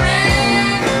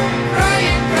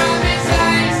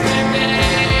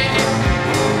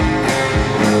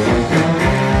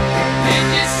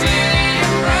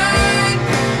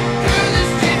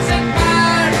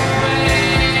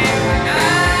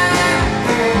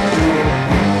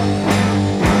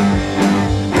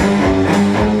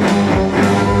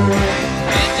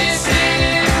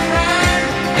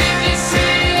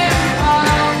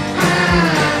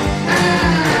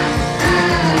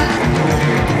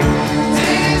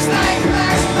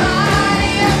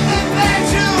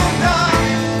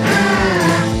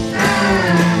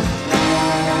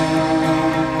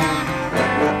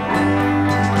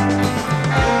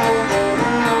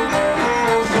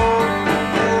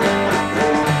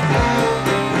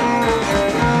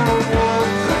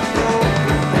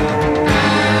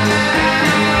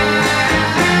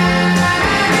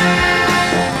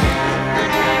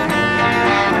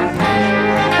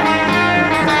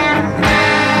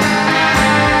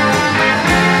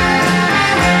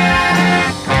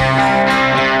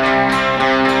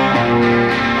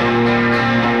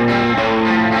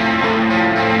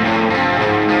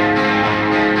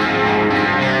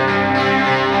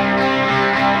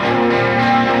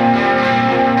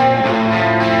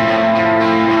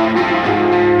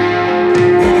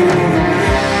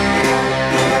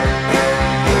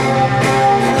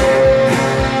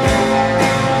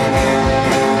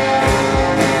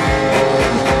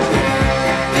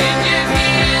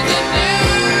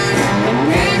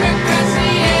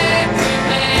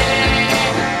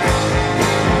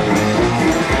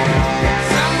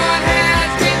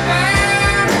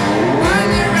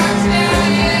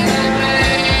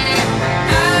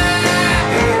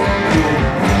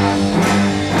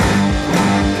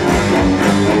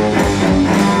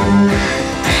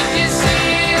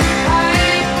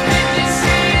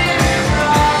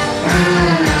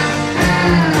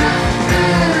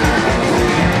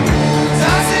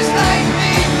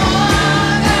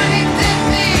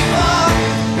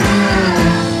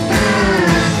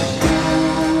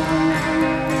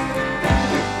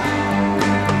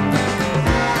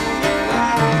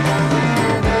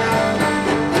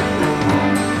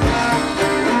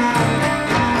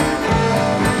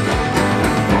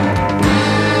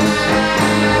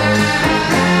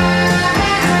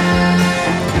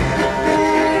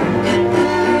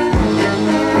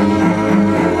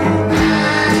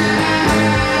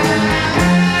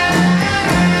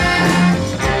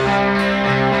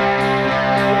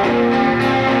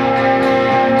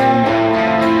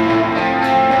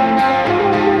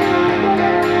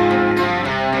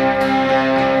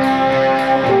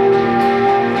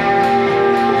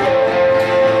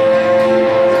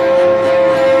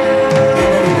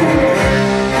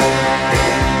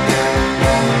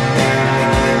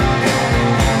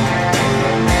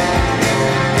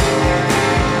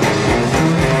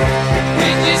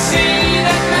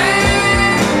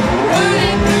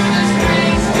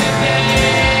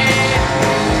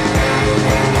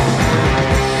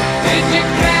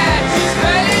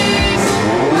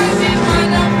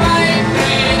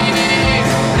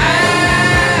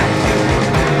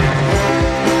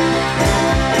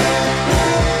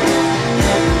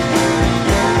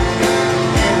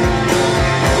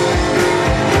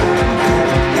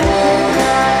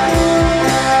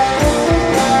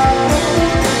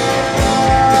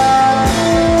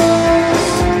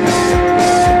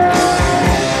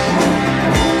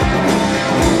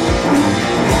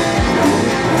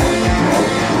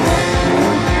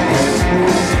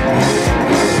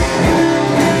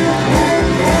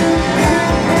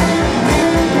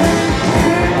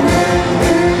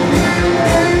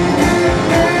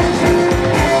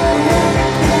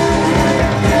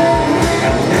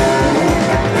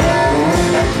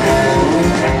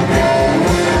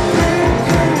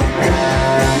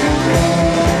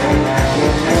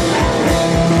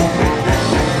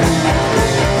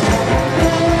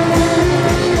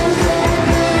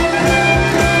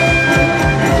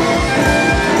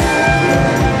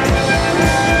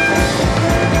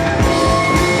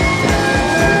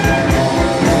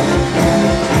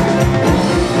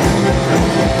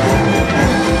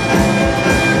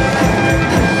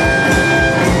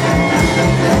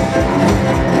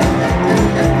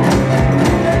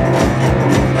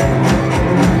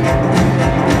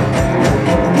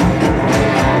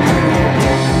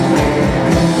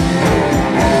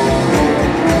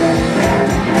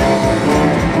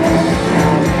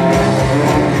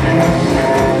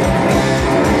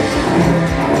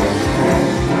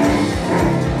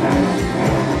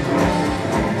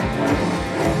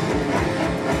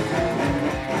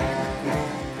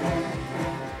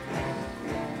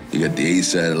the A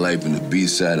side of life and the B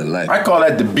side of life. I call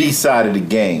that the B side of the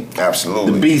game.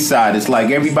 Absolutely. The B side. It's like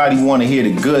everybody want to hear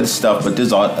the good stuff, but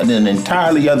there's an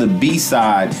entirely other B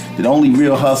side that only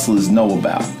real hustlers know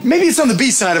about. Maybe it's on the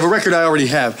B side of a record I already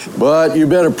have. But you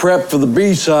better prep for the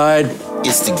B side.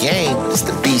 It's the game, it's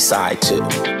the B side too.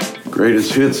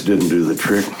 Greatest hits didn't do the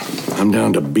trick. I'm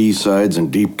down to B sides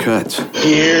and deep cuts.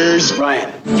 Here's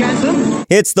Brian. Jensen?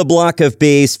 It's the block of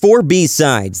B's 4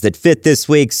 B-sides that fit this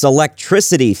week's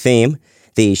electricity theme.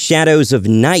 The Shadows of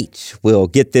Night will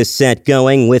get this set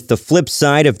going with the flip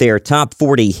side of their top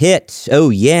 40 hit. Oh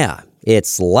yeah,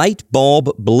 it's Light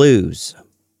Bulb Blues.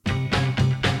 Well,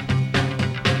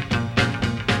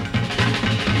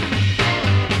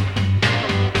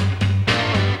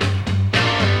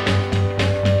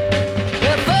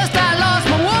 first I lost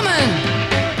my woman.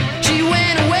 She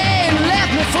went away and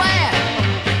left me flat.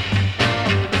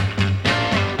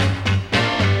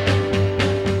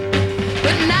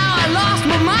 But now I lost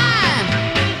my mind.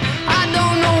 I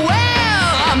don't know where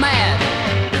I'm at.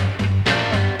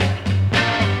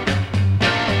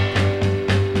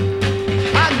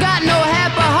 I got no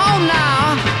happy home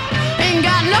now. Ain't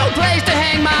got no place to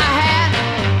hang my hat.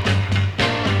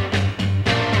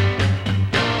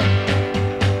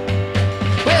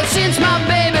 Well, since my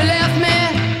baby left me,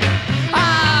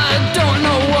 I don't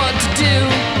know what to do.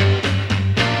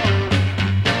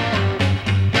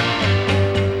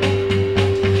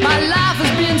 My life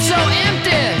has been so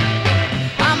empty.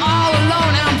 I'm all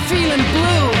alone and I'm feeling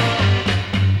blue.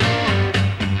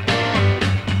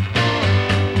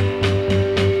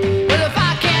 Well, if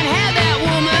I can't have that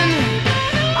woman,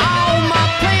 all my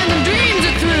plans and dreams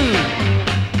are through.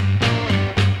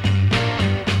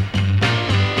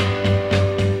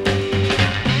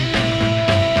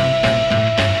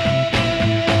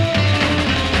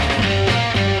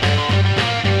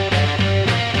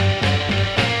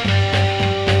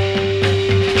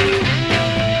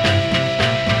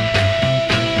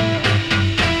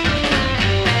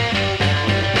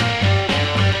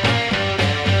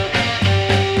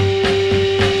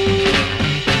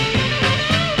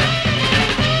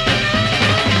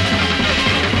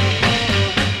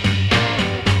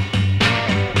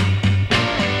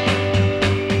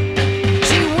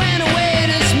 She went away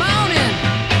this morning,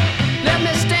 left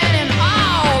me standing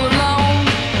all alone.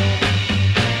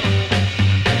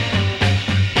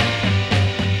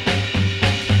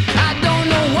 I don't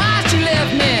know why she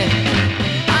left me.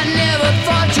 I never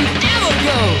thought you'd ever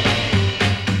go.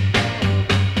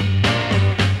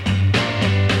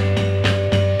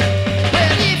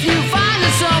 Well, if you find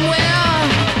her somewhere,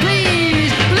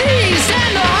 please, please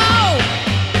send her home.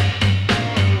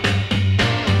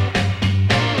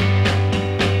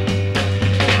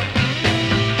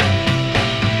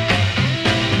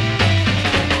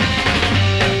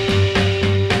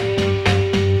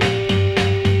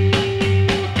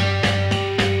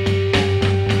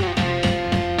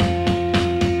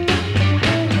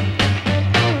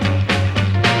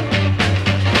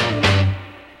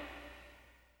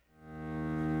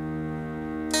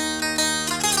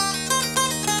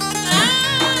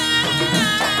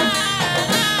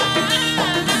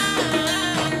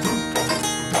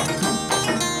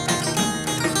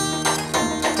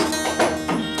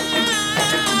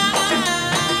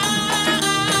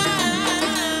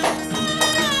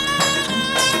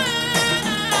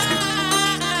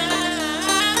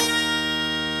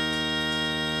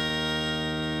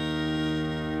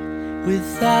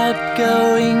 Without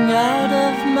going out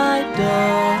of my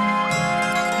door,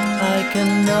 I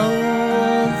can know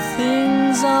all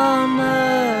things on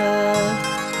earth.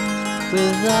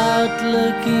 Without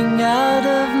looking out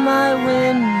of my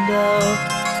window,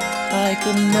 I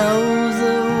can know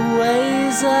the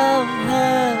ways of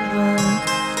heaven.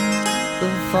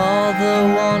 The farther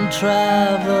one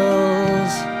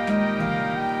travels,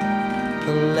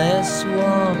 the less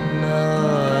one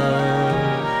knows.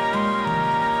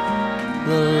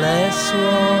 The less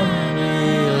one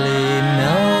really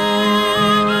knows.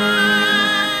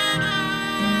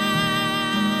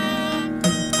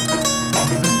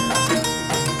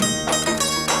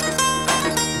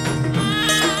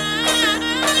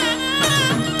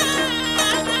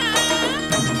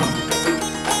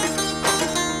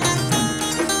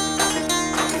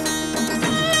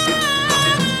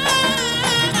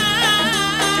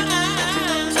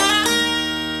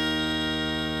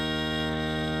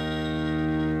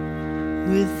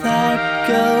 Without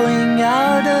going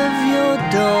out of your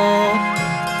door,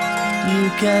 you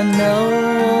can know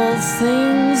all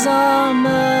things on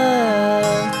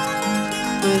earth.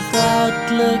 Without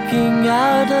looking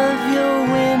out of your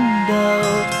window,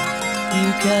 you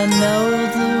can know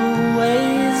the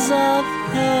ways of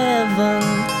heaven.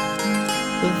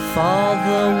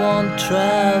 farther one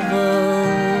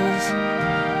travels,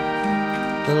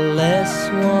 the less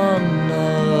one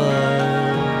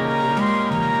knows,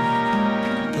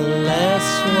 the less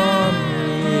one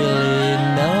really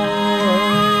knows.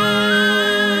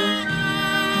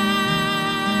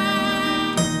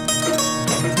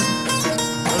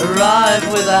 Arrive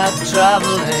without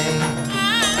traveling,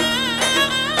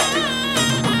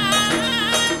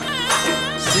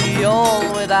 see all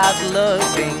without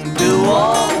looking, do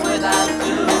all without doing.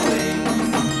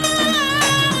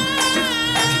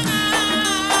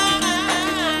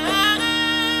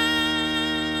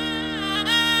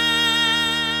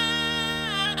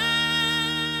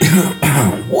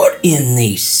 What in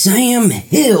the Sam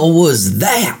Hill was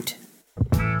that?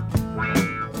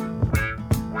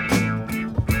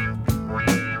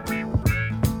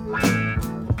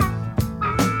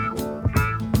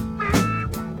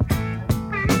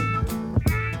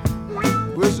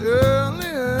 It was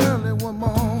early one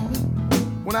morning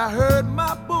when I heard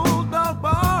my bulldog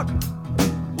bark.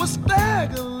 Was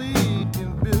Stagger Lee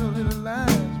and Billy the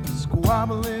Lions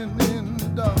squabbling in the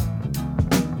dark.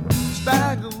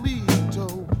 Stagger Lee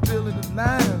told Billy the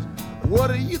Lions, what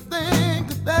do you think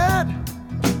of that?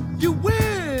 You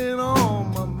win all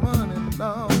my money,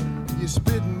 dog. You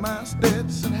spit in my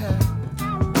Stetson hat.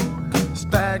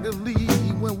 Stagger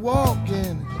Lee went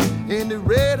walking in the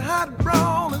red hot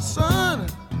brawling sun.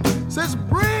 Says,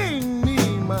 bring me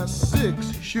my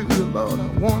 6-shooter, Lord, I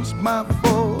wants my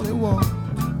 41.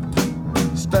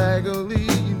 Stagger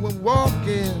Lee went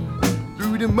walking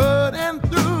through the mud and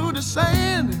through the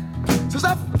sand. Says,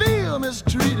 I feel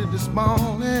mistreated this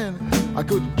morning, I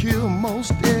could kill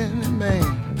most any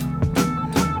man.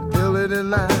 Billy the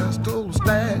Lions told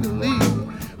Stagger Lee,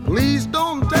 please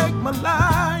don't take my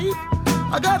life.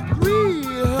 I got 3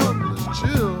 helpless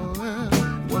children,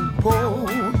 one poor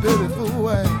pitiful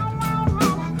wife.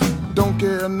 Don't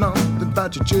care nothing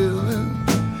about your children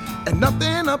and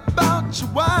nothing about your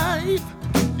wife.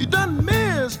 You done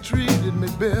mistreated me,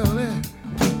 Billy,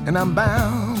 and I'm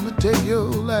bound to take your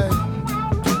life.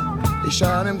 They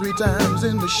shot him 3 times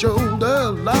in the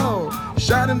shoulder, Lord.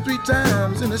 Shot him 3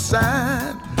 times in the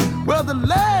side. Well, the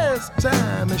last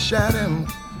time they shot him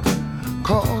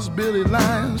caused Billy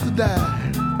Lions to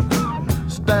die.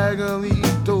 Stagger Lee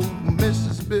told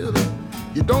Mrs. Billy,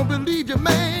 you don't believe your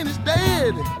man is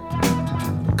dead?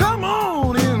 Come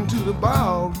on into the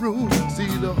ballroom, see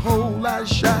the hole I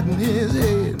shot in his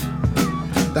head.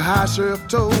 The high sheriff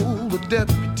told the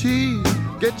deputy,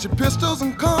 get your pistols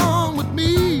and come with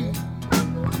me.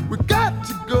 We got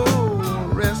to go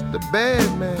arrest the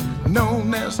bad man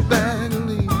known as Stagger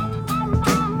Lee.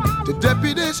 The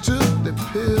deputies took the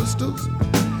pistols,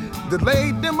 they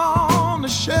laid them on the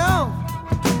shelf.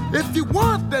 If you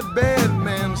want that bad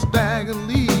man Stagger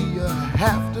Lee, you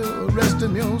have to arrest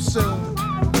him yourself.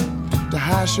 The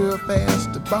high sheriff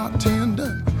asked the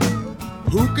bartender,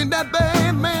 who can that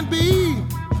bad man be?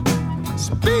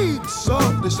 Speak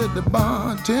softly, said the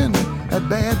bartender, that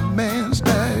bad man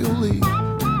Stagger Lee.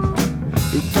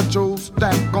 He touched old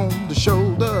Stack on the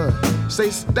shoulder, say,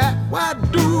 Stack, why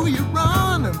do you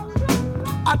run?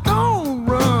 I don't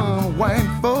run, white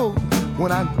folk,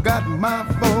 when I got my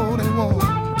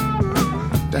 41.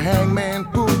 The hangman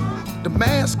put the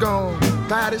mask on,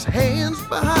 tied his hands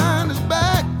behind his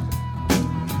back,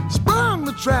 sprung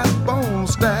the trap on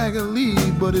Stagger Lee,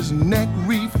 but his neck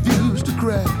refused to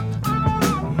crack.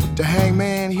 The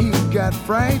hangman, he got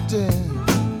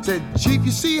frightened, said, Chief,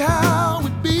 you see how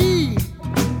it be?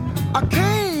 I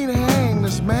can't hang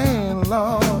this man,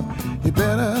 Lord, you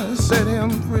better set him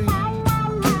free.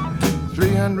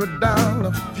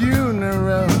 $300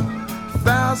 funeral,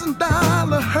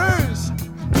 $1,000 hearse.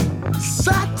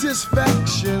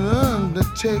 Satisfaction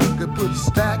undertaker put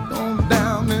Stack on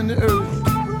down in the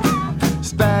earth.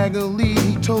 Stagger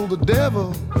Lee told the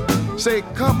devil, say,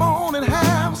 come on and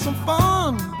have some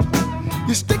fun.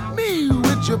 You stick me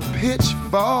with your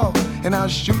pitchfork and I'll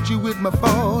shoot you with my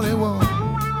 41.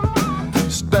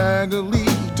 Stagger Lee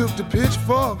took the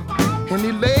pitchfork and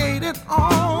he laid it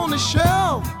on the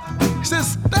shelf. He said,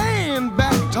 stand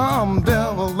back, Tom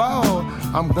Devil, Lord,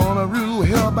 I'm gonna rule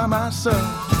hell by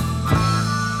myself.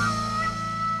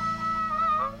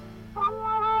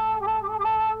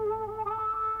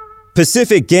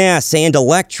 Pacific Gas and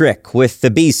Electric with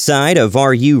the B-side of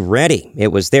Are You Ready? It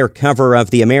was their cover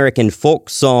of the American folk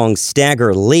song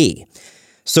Stagger Lee.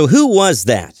 So who was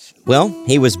that? Well,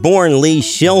 he was born Lee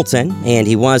Shelton, and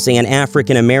he was an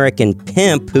African-American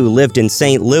pimp who lived in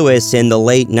St. Louis in the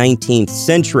late 19th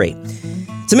century.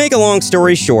 To make a long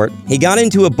story short, he got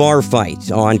into a bar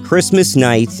fight on Christmas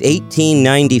night,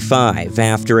 1895,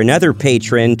 after another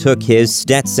patron took his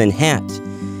Stetson hat.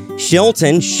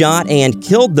 Shelton shot and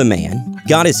killed the man,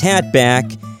 got his hat back,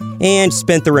 and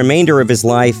spent the remainder of his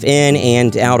life in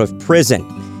and out of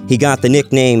prison. He got the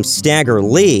nickname Stagger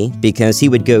Lee because he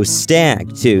would go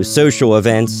stag to social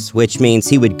events, which means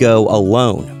he would go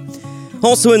alone.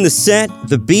 Also in the set,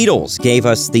 the Beatles gave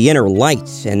us The Inner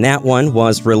Light, and that one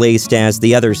was released as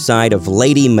The Other Side of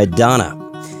Lady Madonna.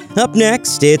 Up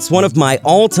next, it's one of my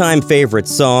all-time favorite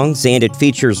songs, and it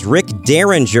features Rick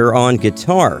Derringer on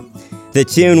guitar. The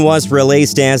tune was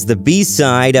released as the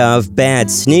B-side of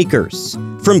Bad Sneakers.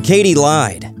 From Katy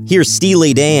Lied, here's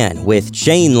Steely Dan with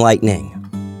Chain Lightning.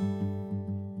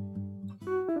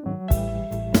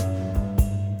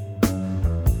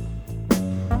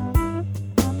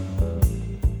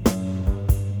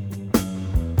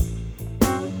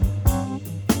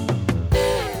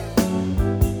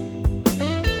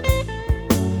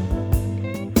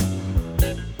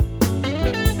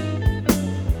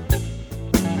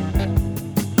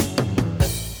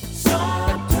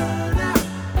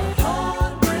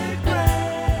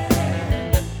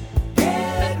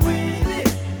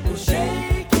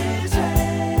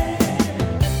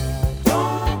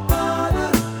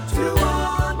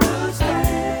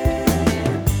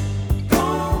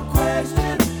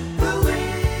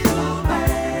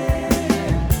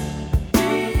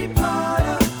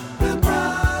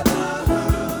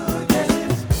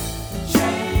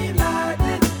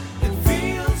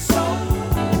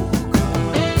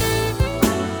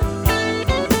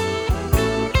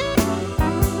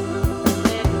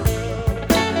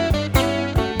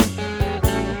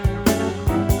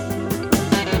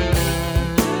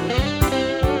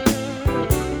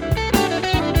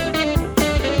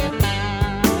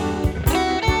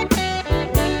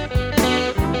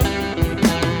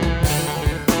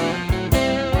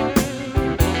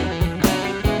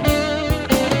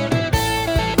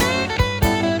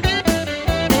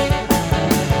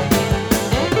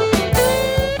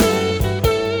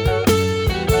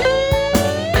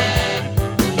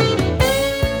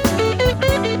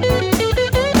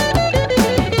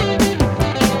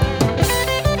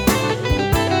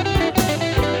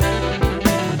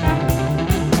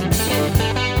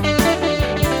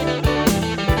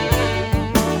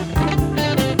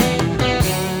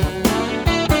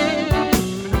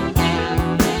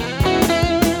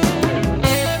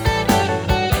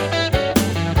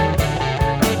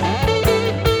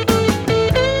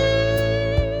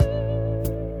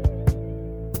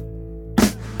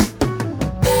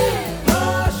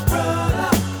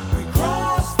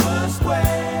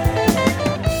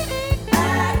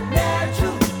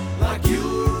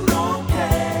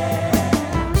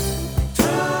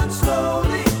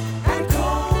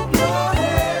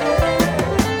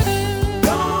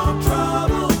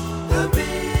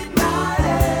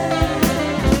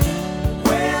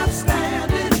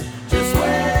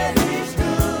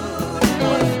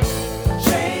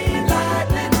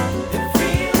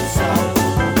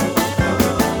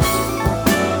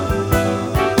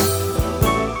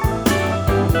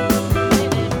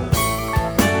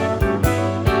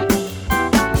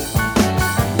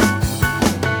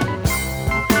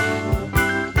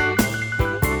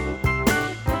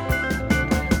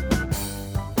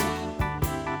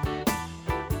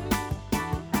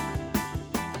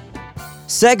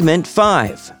 Segment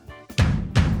 5.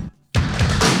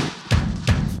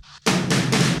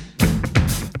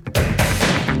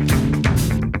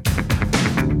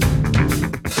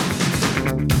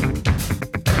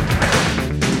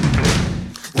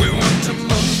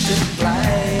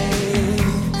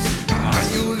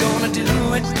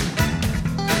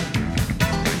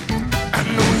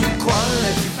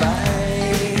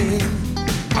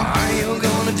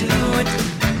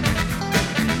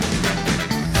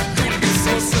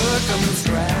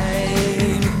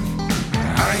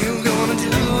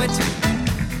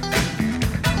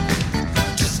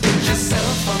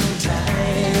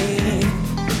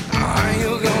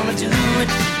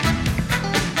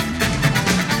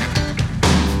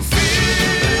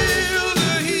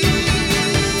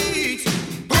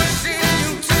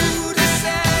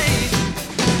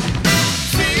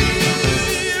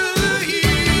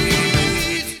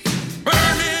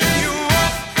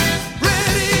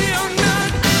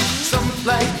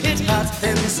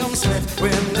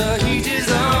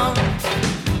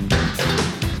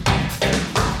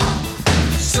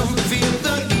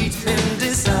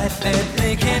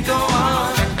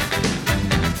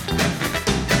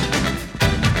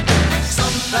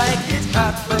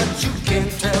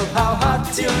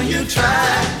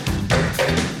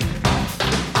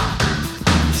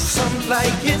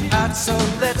 So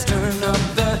let's turn up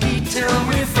the heat till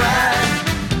we fry.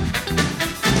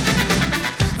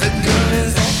 The girl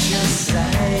is at your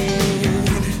side.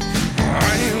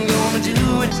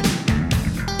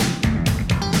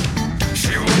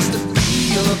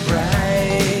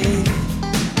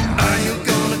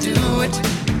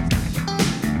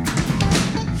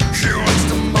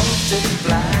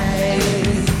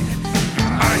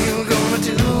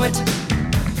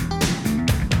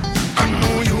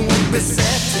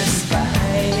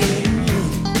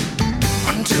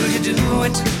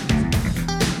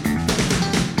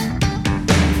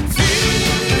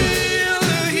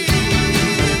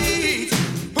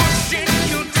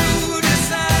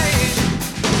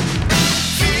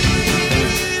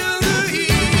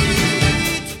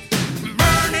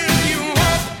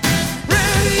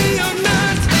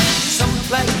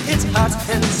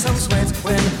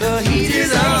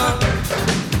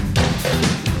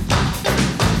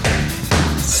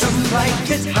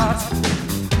 it hot,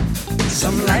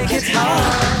 some like it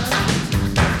hot.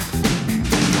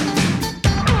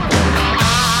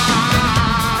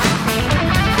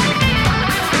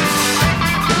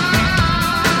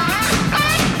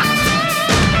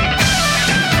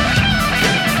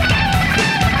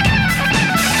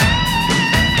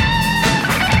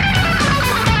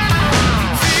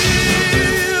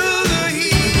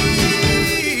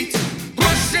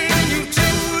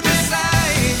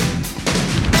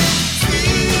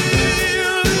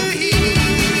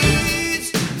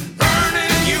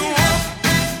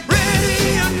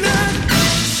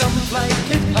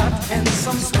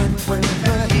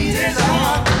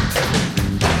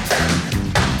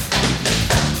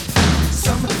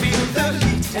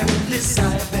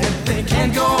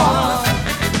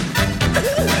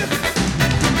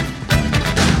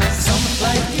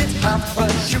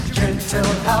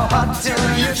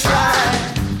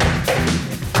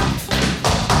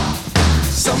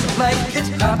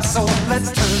 So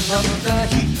let's turn up the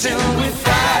heat till we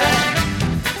fry.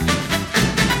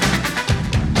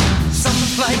 Some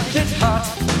like it hot,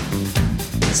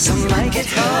 some like it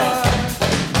hot.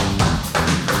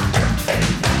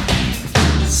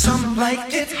 Some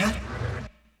like it hot,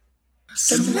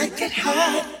 some like it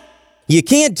hot. You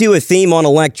can't do a theme on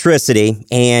electricity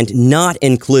and not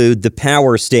include the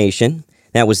Power Station.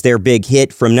 That was their big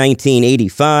hit from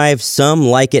 1985, Some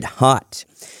Like It Hot.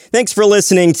 Thanks for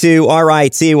listening to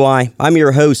RITY. I'm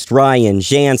your host, Ryan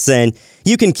Jansen.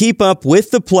 You can keep up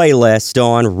with the playlist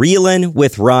on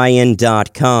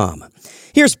reelinwithryan.com.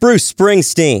 Here's Bruce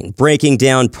Springsteen breaking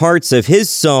down parts of his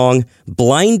song,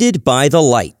 Blinded by the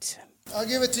Light. I'll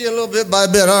give it to you a little bit by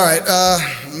bit. All right.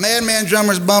 Madman,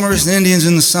 Drummers, Bummers, and Indians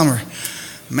in the Summer.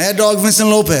 Mad Dog Vincent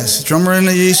Lopez, drummer in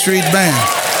the E Street Band.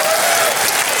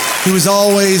 He was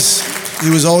always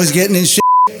getting in shit.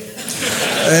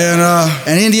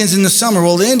 And Indians in the Summer.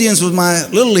 Well, the Indians was my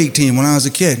little league team when I was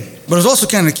a kid. But it was also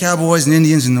kind of Cowboys and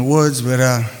Indians in the Woods. But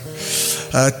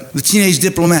the Teenage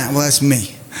Diplomat, well, that's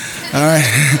me. All right.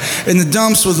 In the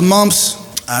dumps with the mumps,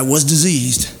 I was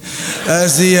diseased.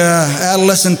 As the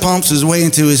adolescent pumps his way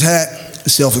into his hat,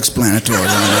 self-explanatory.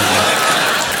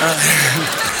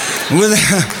 With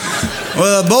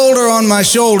a boulder on my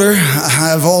shoulder,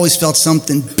 I've always felt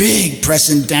something big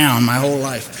pressing down my whole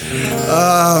life.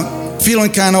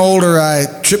 Feeling kind of older, I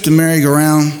tripped a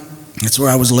merry-go-round. That's where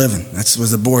I was living. That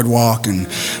was the boardwalk. And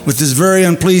with this very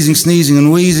unpleasing sneezing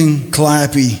and wheezing,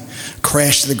 Calliope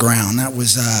crashed to the ground. That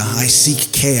was, I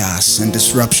seek chaos and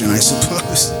disruption, I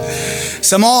suppose.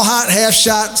 Some all-hot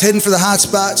half-shots heading for the hot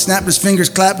spot, snapping his fingers,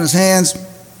 clapping his hands.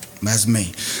 That's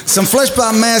me. Some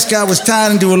flesh-pop mascot was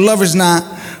tied into a lover's knot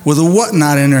with a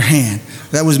whatnot in her hand.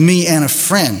 That was me and a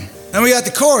friend. Then we got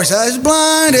the chorus. I was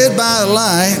blinded by the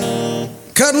light,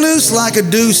 cut loose like a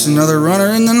deuce, another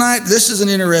runner in the night. This is an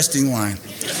interesting line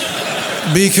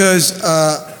because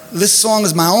this song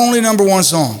is my only number one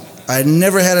song. I had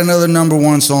never had another number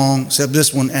one song except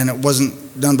this one, and it wasn't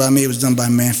done by me. It was done by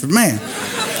Manfred Mann,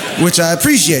 which I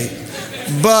appreciate.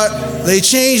 But they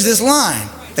changed this line,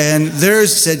 and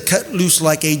theirs said cut loose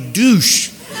like a douche.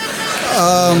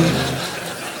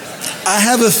 I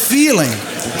have a feeling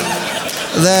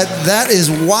that is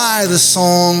why the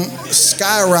song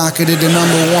skyrocketed to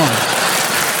number one.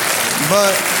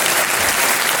 But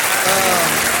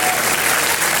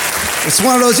it's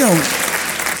one of those,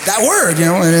 that word,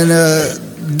 and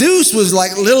deuce was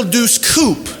like little deuce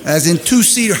coupe, as in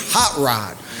two-seater hot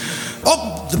rod.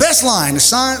 Oh, the best line, the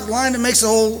line that makes the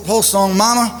whole song.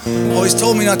 Mama always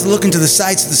told me not to look into the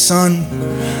sights of the sun,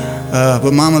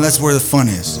 but Mama, that's where the fun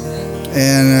is.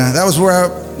 And that was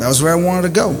where I wanted to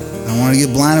go. I wanted to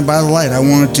get blinded by the light. I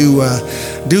wanted to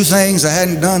do things I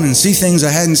hadn't done and see things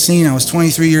I hadn't seen. I was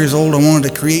 23 years old. I wanted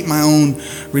to create my own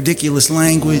ridiculous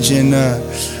language, and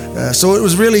so it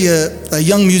was really a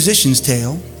young musician's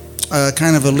tale,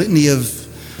 kind of a litany of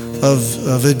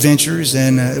adventures,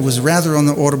 and it was rather on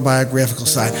the autobiographical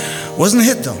side. Wasn't a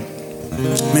hit though.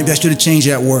 Maybe I should have changed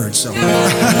that word. So.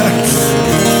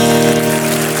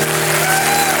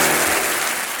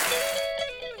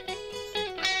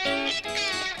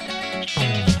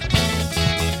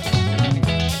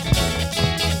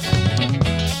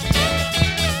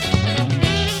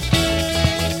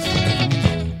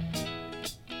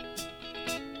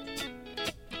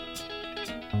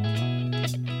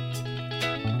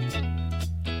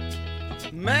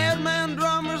 Madman,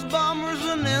 drummers, bummers,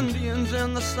 and Indians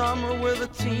in the summer with a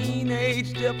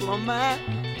teenage diplomat.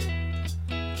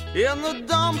 In the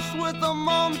dumps with the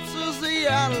mumps as the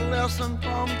adolescent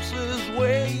pumps his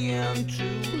way into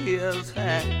his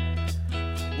hat.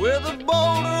 With a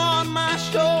boulder on my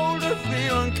shoulder,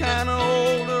 feeling kinda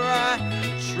older, I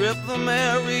trip the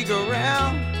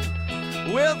merry-go-round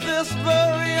with this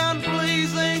very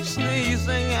unpleasing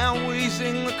sneezing and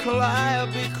wheezing. The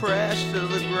calliope crashed to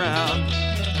the ground.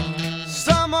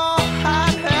 Some old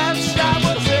hot-hat shot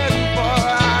was heading for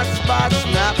a hot spot,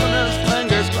 snapping his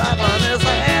fingers, clapping his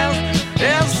hands.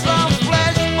 And some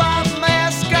flesh-pot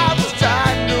mascot was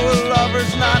tied to a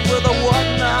lover's knot with a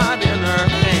whatnot in her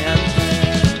hand.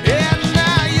 And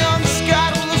now young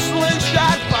Scott with a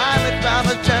slingshot finally found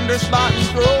a tender spot and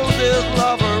throws his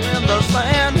lover in the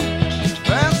sand.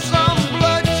 And some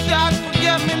bloodshot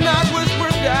forget-me-not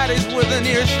whispered daddies with an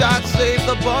earshot, save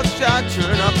the buckshot,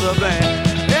 turn up the band.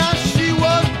 And she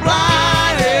was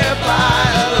blinded by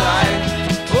the light,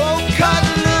 oh, cut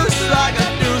loose like a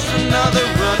deuce, another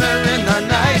runner in the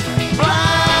night.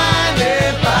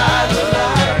 Blinded by the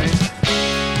light,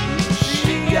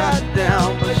 she got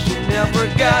down, but she never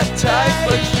got tight,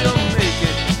 but she'll make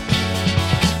it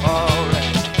alright.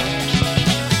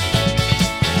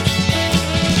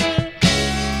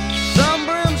 Some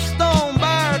brimstone,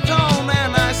 baritone,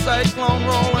 and a cyclone,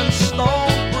 rolling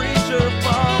stone preacher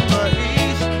from the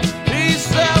east. He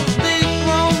sells deep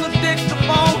from the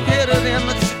dictaphone, hit it in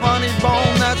its funny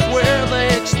bone, that's where they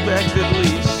expect at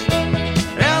least.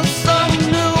 And some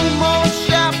new moon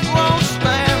chaperone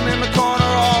stand in the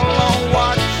corner all alone,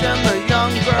 watching the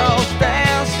young girls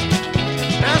dance.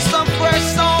 And some fresh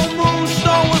soul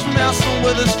moonstone was messing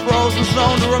with his frozen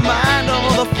zone to remind him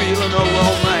of the feeling of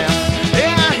romance.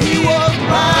 Yeah, he was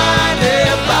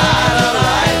blinded by the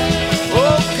light,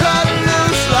 oh, cut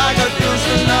loose like a deuce,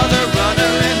 another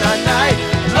runner in the night.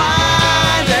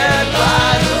 Blinded by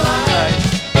the light,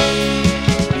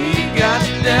 he got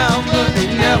down, but he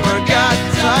never got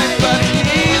tight, but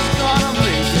he's gonna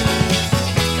make it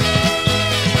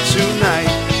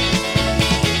tonight.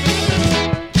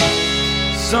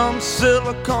 Some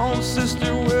silicone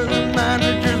sister with a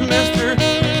manager's mister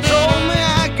told me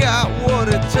I got what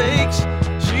it takes.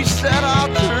 She said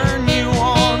I'll turn you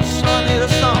on, sonny, to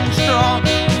something strong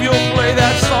if you'll play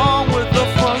that song with the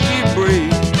funky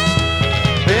breeze.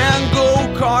 And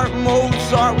go-kart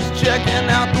Mozart was checking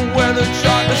out the weather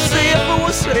chart to see if it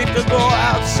was safe to go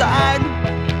outside.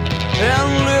 And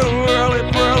little Early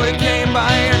Pearly came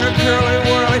by in her curly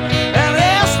whirly and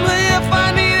asked me if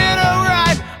I needed a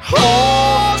ride.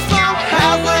 Oh, some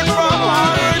hazard from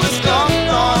Harvard skunked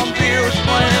on beer was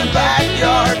playing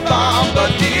backyard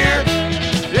bombardier.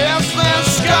 Yes, and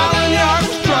Scotland Yard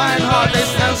was trying hard. They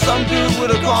sent some dude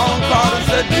with a calling card and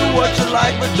said, do what you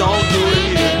like, but don't do it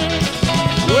here.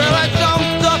 Well, I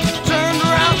jumped up, turned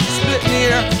around, spit in the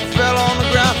air, fell on the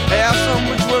ground, asked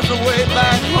him which was the way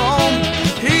back home.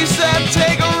 He said,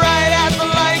 take a right at the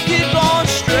light, keep going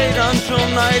straight until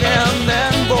night, and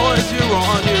then, boys, you're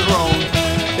on your own.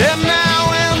 And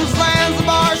now ends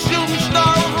Zanzibar, shooting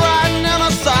star was riding in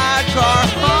a sidecar,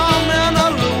 humming a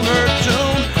lunar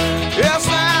tune. Yes,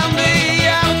 and the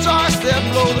avatar said,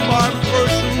 blow the bar, but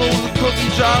first you move the cookie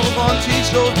jar. We're gonna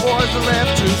teach those boys to laugh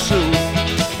too soon.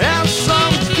 And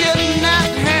some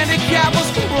kidnapped handicap was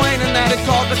complaining that he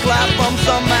caught the clap from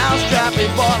some mousetrap he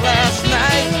bought last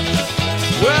night.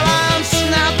 Well, I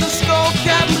unsnapped the skull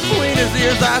cap between his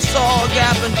ears, I saw a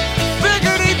gap and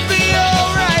figured he'd be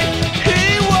alright.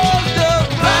 He was just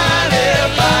blinded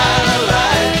by the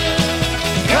light,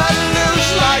 cut loose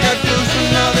like a deuce,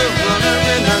 another runner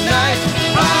in the night.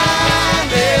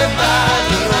 Blinded by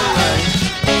the light.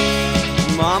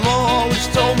 Mama always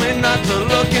told me not to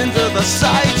look into the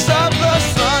sights of the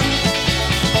sun.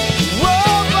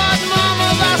 Whoa, but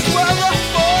mama, that's where the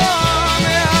fun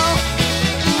is.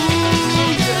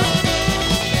 Ooh, yeah.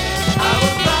 I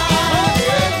was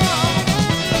blinded.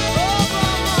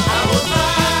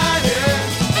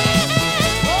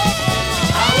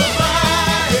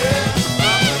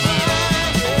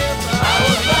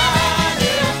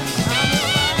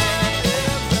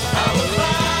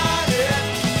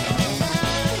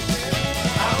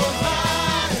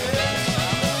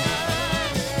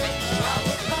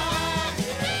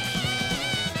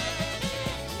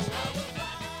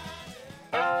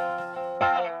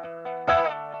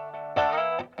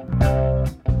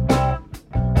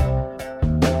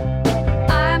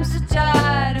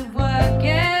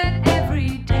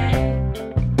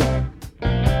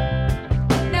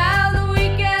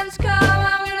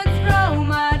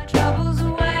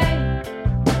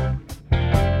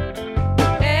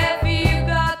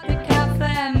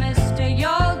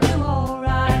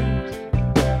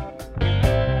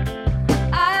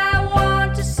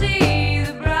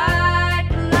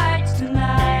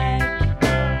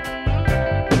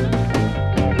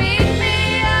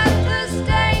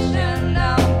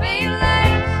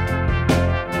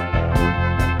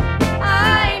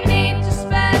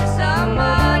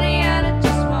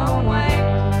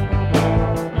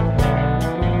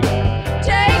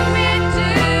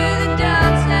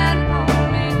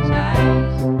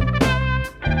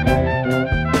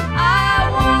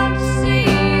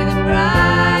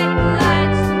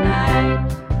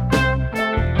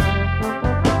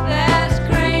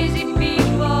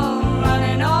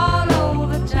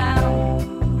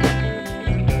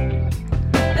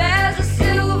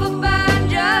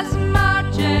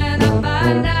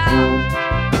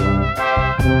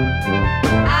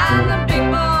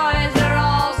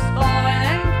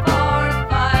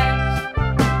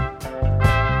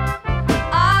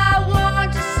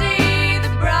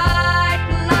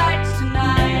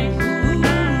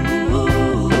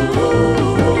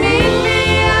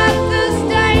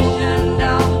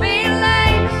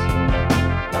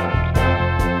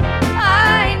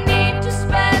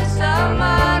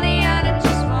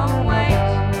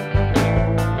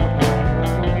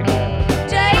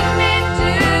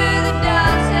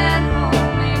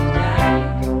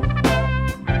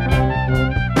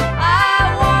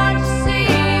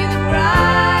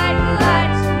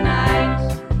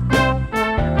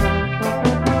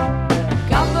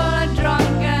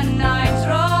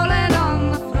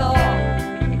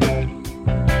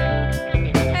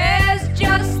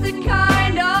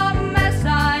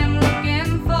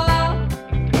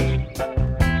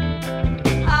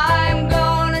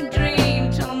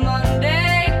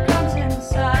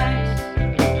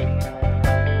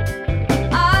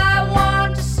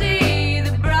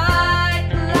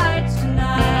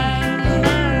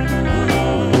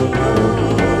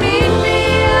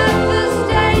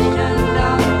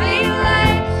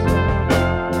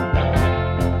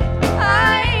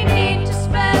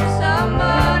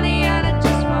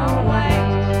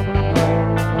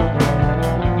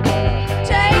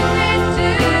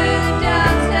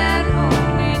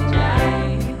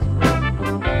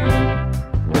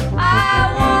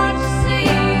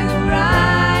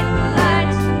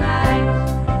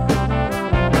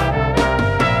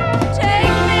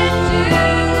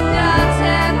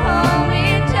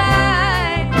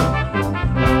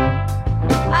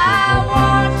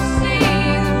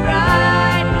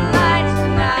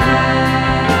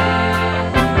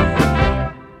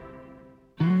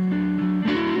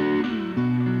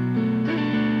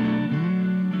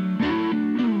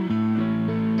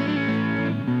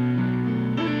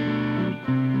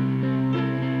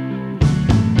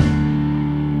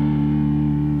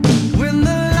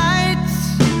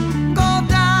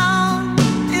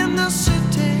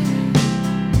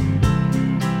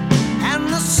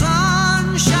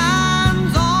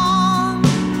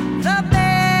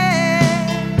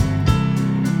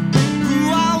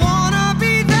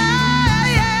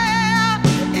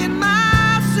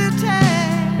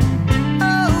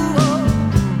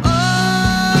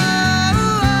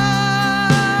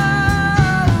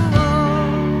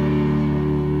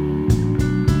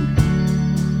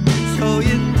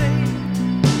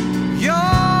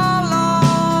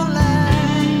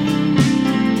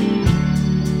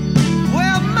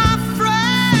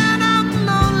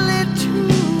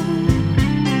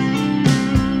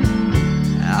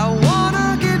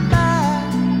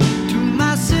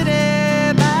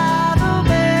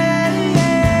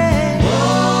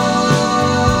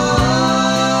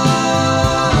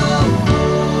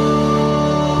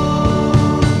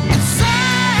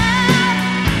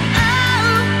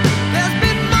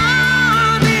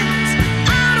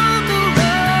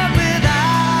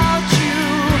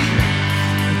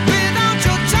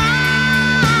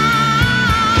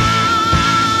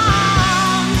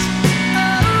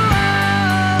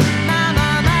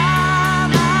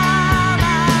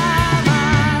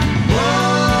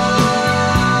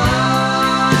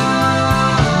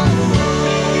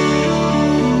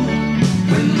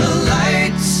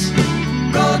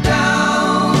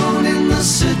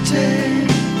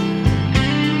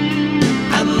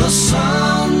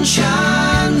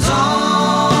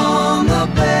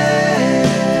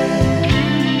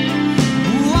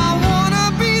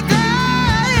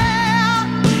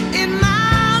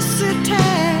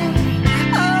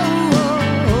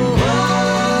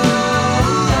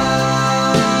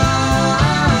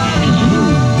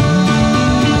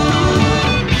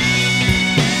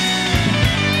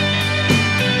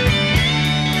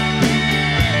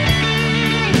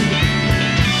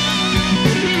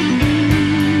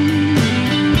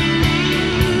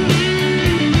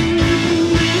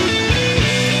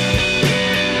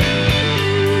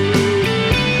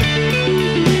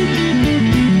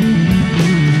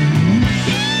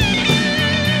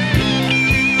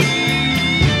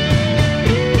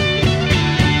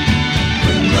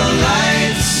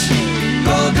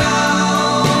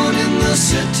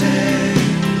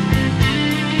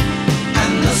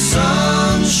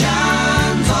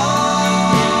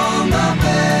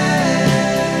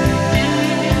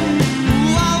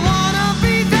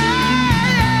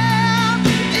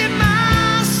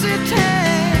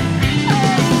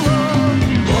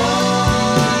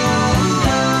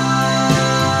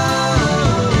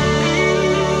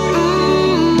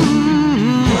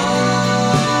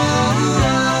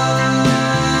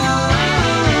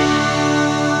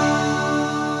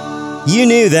 You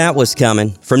knew that was coming.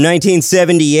 From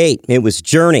 1978, it was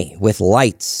Journey with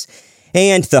Lights.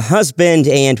 And the husband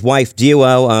and wife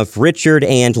duo of Richard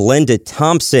and Linda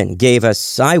Thompson gave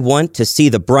us I Want to See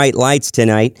the Bright Lights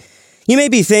Tonight. You may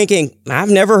be thinking,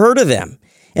 I've never heard of them.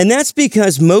 And that's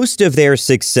because most of their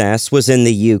success was in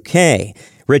the UK.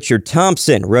 Richard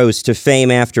Thompson rose to fame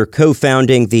after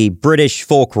co-founding the British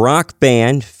folk rock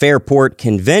band Fairport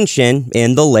Convention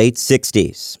in the late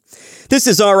 60s. This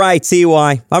is RITY.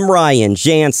 I'm Ryan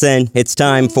Jansen. It's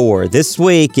time for This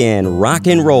Week in Rock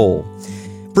and Roll.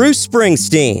 Bruce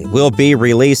Springsteen will be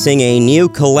releasing a new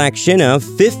collection of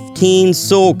 15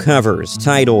 soul covers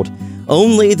titled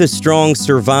Only the Strong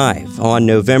Survive on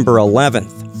November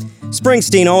 11th.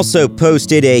 Springsteen also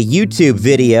posted a YouTube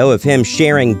video of him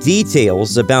sharing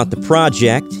details about the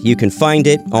project. You can find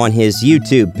it on his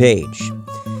YouTube page.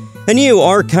 A new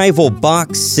archival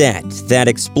box set that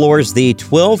explores the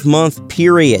 12-month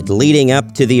period leading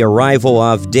up to the arrival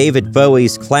of David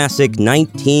Bowie's classic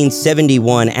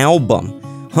 1971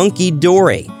 album, Hunky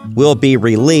Dory, will be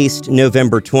released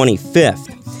November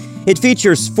 25th. It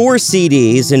features 4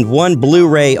 CDs and 1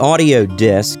 Blu-ray audio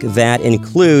disc that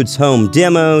includes home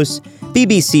demos,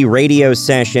 BBC radio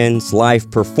sessions, live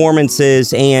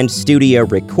performances, and studio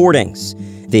recordings.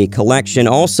 The collection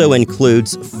also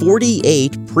includes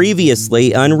 48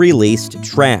 previously unreleased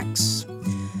tracks.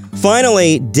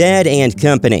 Finally, Dead and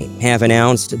Company have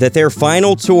announced that their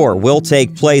final tour will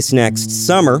take place next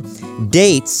summer.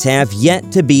 Dates have yet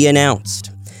to be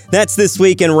announced. That's This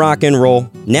Week in Rock and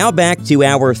Roll. Now back to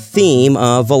our theme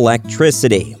of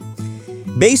electricity.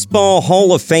 Baseball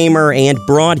Hall of Famer and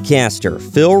broadcaster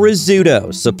Phil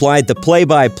Rizzuto supplied the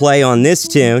play-by-play on this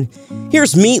tune.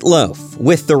 Here's Meatloaf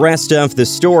with the rest of the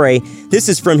story. This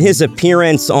is from his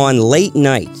appearance on Late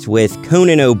Night with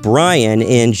Conan O'Brien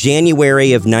in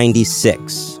January of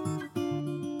 '96.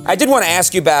 I did want to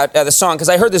ask you about the song, because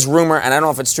I heard this rumor, and I don't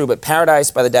know if it's true, but Paradise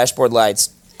by the Dashboard Lights,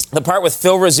 the part with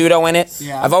Phil Rizzuto in it,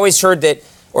 I've always heard that,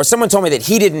 or someone told me that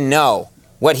he didn't know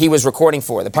what he was recording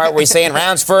for. The part where he's saying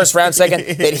rounds first, round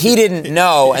second, that he didn't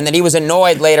know, and that he was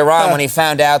annoyed later on when he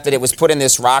found out that it was put in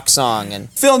this rock song. And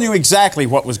Phil knew exactly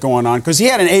what was going on because he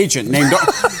had an agent named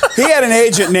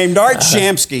Art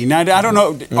Shamsky. Now I don't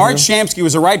know. Art Shamsky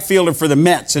was a right fielder for the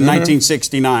Mets in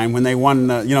 1969 when they won,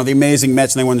 the amazing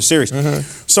Mets, and they won the series.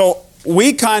 So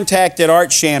we contacted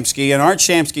Art Shamsky, and Art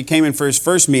Shamsky came in for his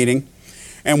first meeting.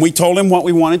 And we told him what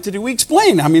we wanted to do. We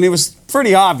explained. I mean, it was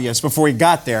pretty obvious before he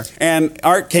got there. And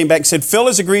Art came back and said, Phil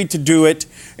has agreed to do it,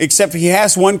 except he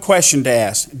has one question to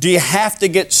ask. Do you have to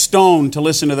get stoned to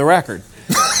listen to the record?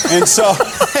 And so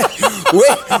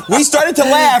we started to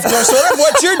laugh, sort of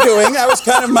what you're doing. That was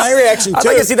kind of my reaction, too. I'd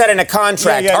like to see that in a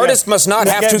contract. Artists must not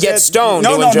have to get stoned.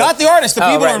 No, not the artist. The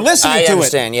people who are listening to it. I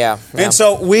understand, yeah. And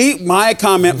so my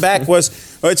comment back was,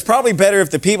 well, it's probably better if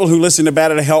the people who listen to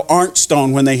Bat Out of Hell aren't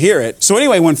stoned when they hear it. So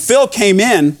anyway, when Phil came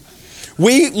in,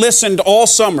 we listened all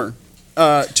summer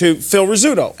to Phil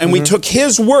Rizzuto, and we took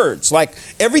his words. Like,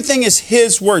 everything is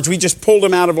his words. We just pulled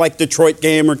them out of, like, Detroit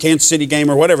game or Kansas City game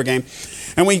or whatever game.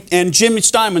 And Jimmy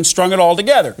Steinman strung it all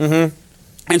together.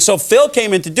 And so Phil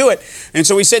came in to do it. And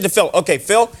so we said to Phil, okay,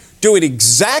 Phil, do it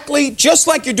exactly just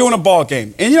like you're doing a ball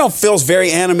game. And Phil's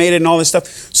very animated and all this stuff.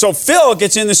 So Phil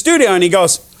gets in the studio and he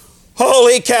goes,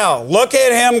 holy cow, look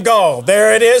at him go.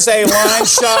 There it is, a line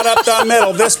shot up the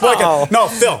middle. This boy no,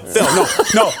 Phil,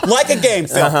 no, like a game,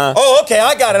 Phil. Oh, okay,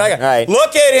 I got it. Right.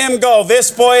 Look at him go.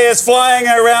 This boy is flying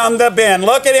around the bend.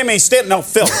 Look at him, he's still, no,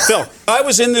 Phil. I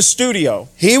was in the studio.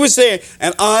 He was there,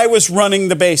 and I was running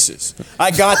the bases.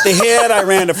 I got the hit, I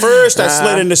ran to first, I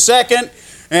slid into second,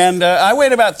 and I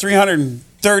weighed about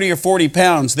 330 or 40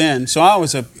 pounds then, so I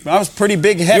was pretty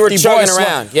big, hefty boy. You were chugging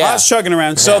around, yeah. I was chugging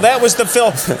around. So that was the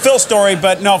Phil story,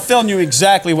 but no, Phil knew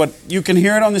exactly what. You can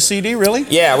hear it on the CD, really?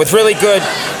 Yeah, with really good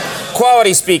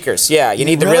quality speakers. Yeah, you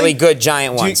need the really good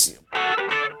giant ones.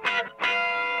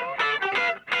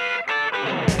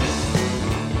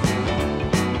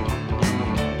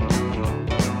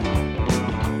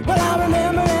 Well, I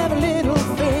remember every little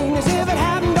thing as if it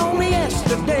happened only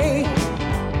yesterday.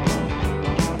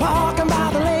 Parking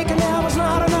by the lake and there was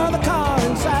not another car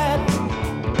inside.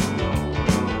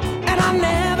 And I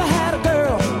never had a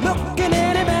girl looking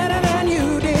any better than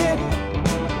you did.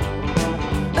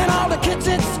 And all the kids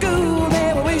at school,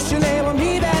 they were wishing they were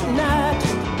me that night.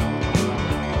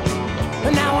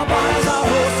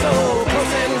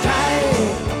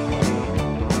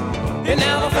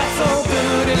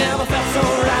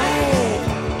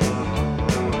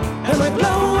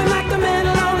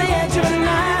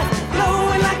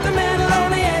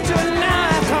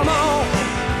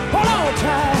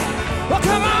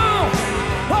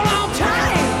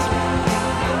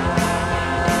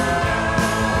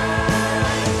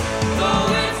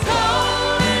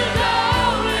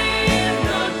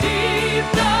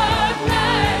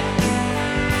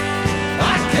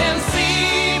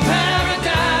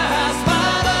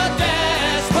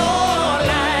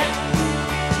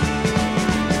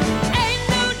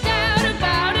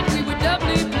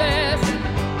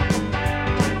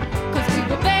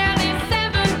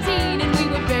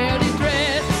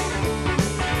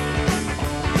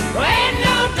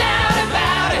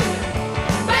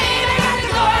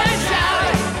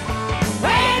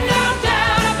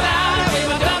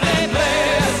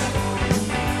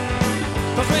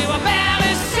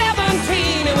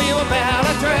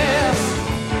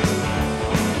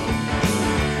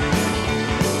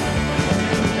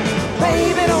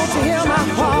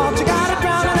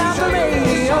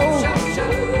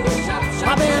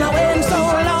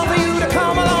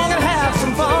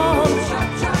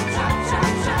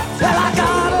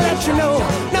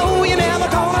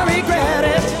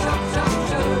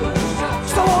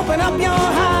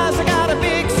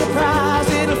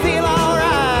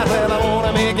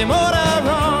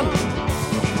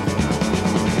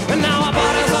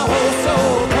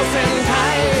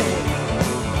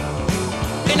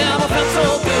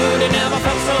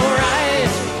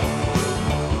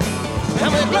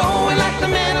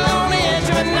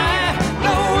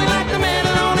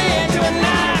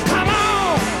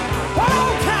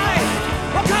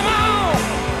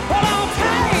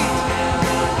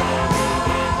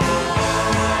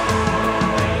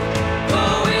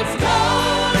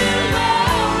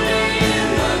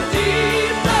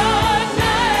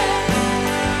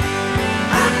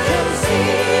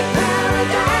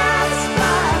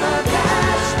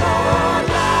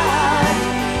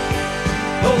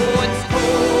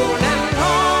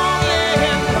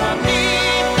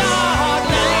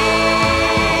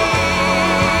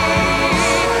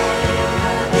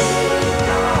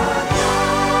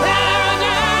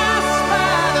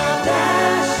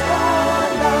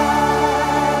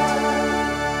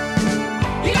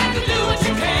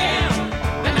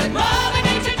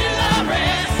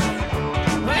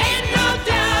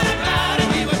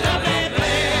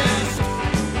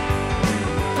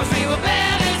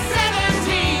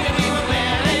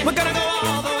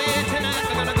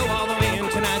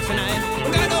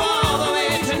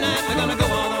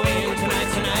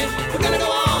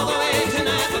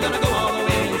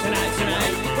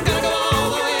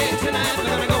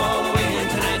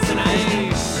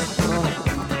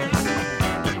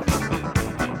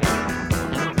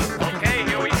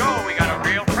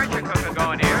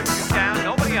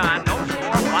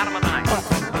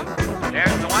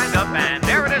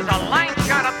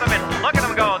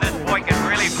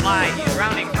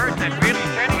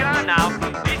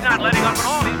 one for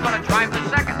all. He's going to try for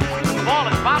second. The ball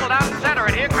is bobbled out center,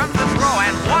 and here comes the throw,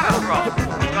 and what a throw.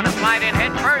 He's going to slide in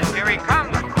head first. Here he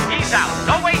comes. He's out.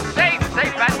 No, wait, safe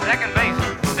at second base.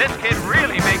 This kid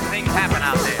really makes things happen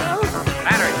out there.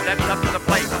 Batter steps up to the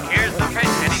plate. Here's the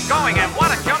pitch, and he's going, and what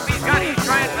a jump he's got. He's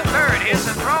trying for third. Here's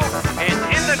the throw. It's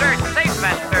in the dirt. Safe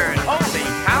at third. Holy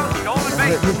cow, stolen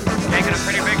base. Taking a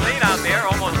pretty big lead out there,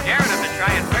 almost daring him to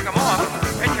try and pick him off.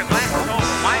 Pitcher glances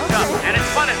over, winds up, and it's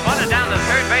bunted down the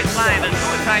third base line. The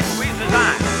suicide squeezes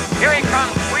on. Here he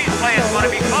comes. Squeeze play is going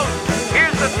to be close.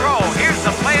 Here's the throw. Here's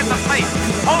the play at the plate.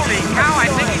 Holy cow, I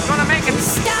think he's going to make it.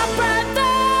 Stop right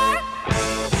there.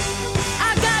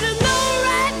 I gotta know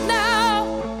right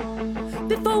now.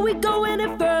 Before we go any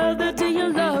further, do you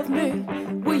love me?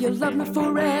 Will you love me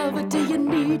forever? Do you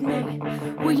need me?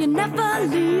 Will you never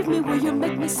leave me? Will you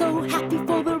make me so happy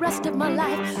for the rest of my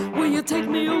life? Will you take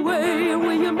me away?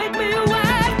 Will you make me a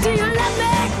wife? Do you love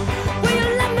me? Will you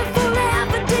love me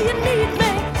forever? Do you need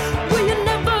me? Will you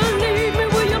never leave me?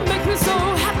 Will you make me so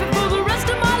happy for the rest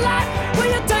of my life? Will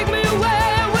you take me away?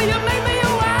 Will you make me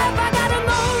a wife? I gotta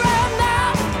know right now.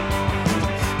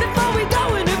 Before we go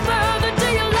any further, do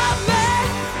you love me?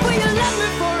 Will you love me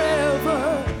forever?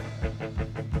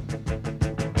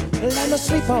 Let me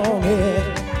sleep on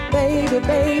it, baby,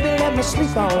 baby, let me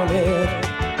sleep on it.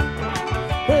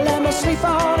 Let me sleep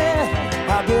on it,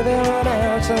 I'll give you an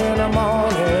answer in the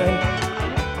morning.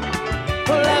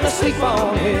 Let me sleep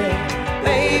on it,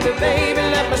 baby, baby,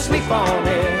 let me sleep on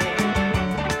it.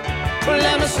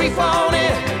 Let me sleep on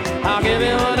it, I'll give you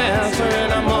an answer in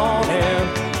the morning.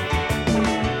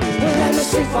 Let me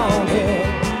sleep on it,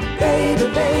 baby,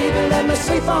 baby, let me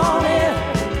sleep on it.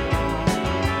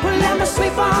 Let me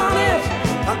sleep on it,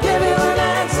 I'll give you an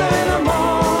answer in the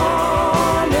morning.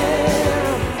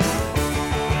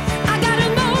 I gotta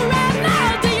know right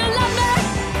now, do you love me?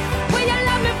 Will you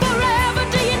love me forever?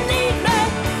 Do you need me?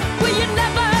 Will you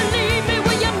never leave me?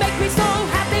 Will you make me so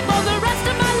happy for the rest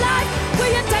of my life?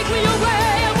 Will you take me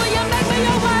away? Will you make me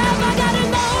your wife? I gotta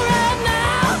know right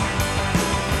now.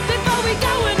 Before we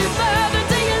go any further,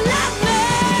 do you love me?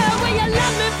 Will you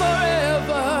love me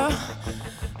forever?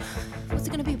 What's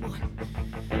it gonna be, boy?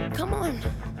 Come on.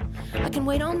 I can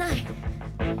wait all night.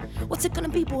 What's it gonna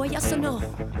be, boy? Yes or no?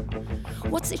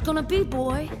 What's it gonna be,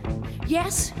 boy?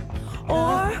 Yes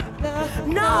or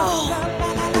no?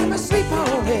 Let me sleep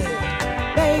on it,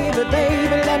 baby,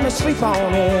 baby, let me sleep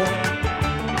on it.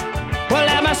 Well,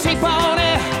 let me sleep on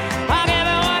it, I'll give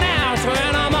you an answer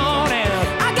in the morning.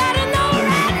 I gotta know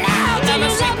right now, do Let me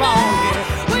you sleep love on me? it,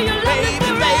 Will you love me baby,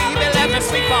 forever? baby, Do let you me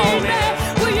sleep need on me? it.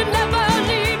 Will you never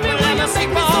leave me? Let me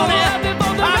sleep on it,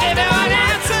 I'll give you an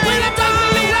answer in the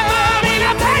morning.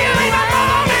 I'll tell you in the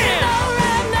morning.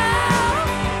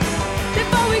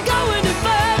 Before we go any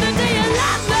further, do you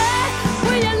love me?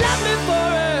 Will you love me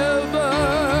forever?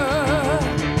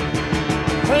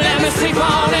 Let me sleep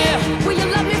on it. Will you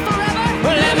love me forever?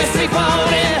 Let me sleep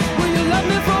on it. Will you love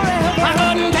me forever? I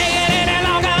couldn't take it any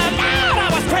longer. Lord, I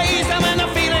was crazy when the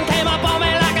feeling came up on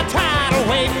me like a tidal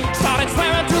wave. Started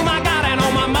swearing to my God and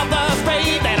on my mother's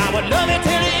grave that I would love you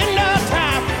till the end of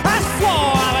time. I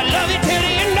swore I would love you till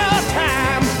the end of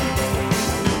time.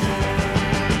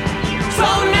 So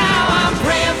now I'm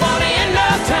praying for the end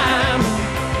of time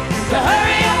to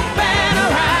hurry up and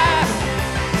arrive.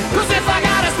 'Cause if I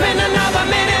gotta spend another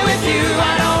minute with you,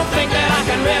 I don't think that I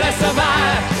can really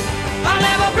survive. I'll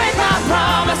never break my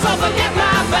promise or forget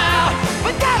my vow.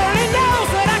 But God only knows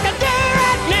what I can do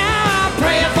right now. I'm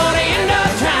praying for the end of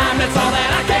time, that's all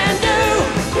that I can do.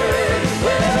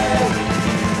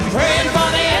 Praying for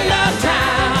the end of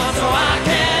time so I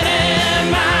can end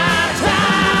my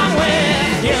time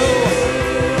with you.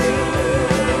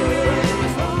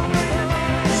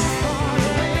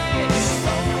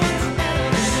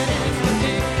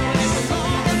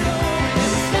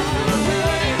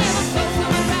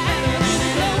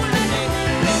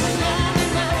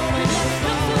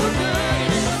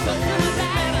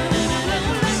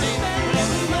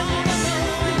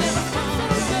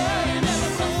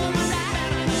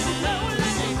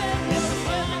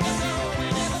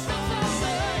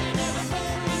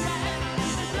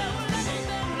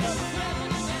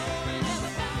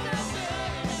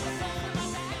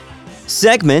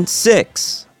 Segment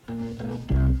 6.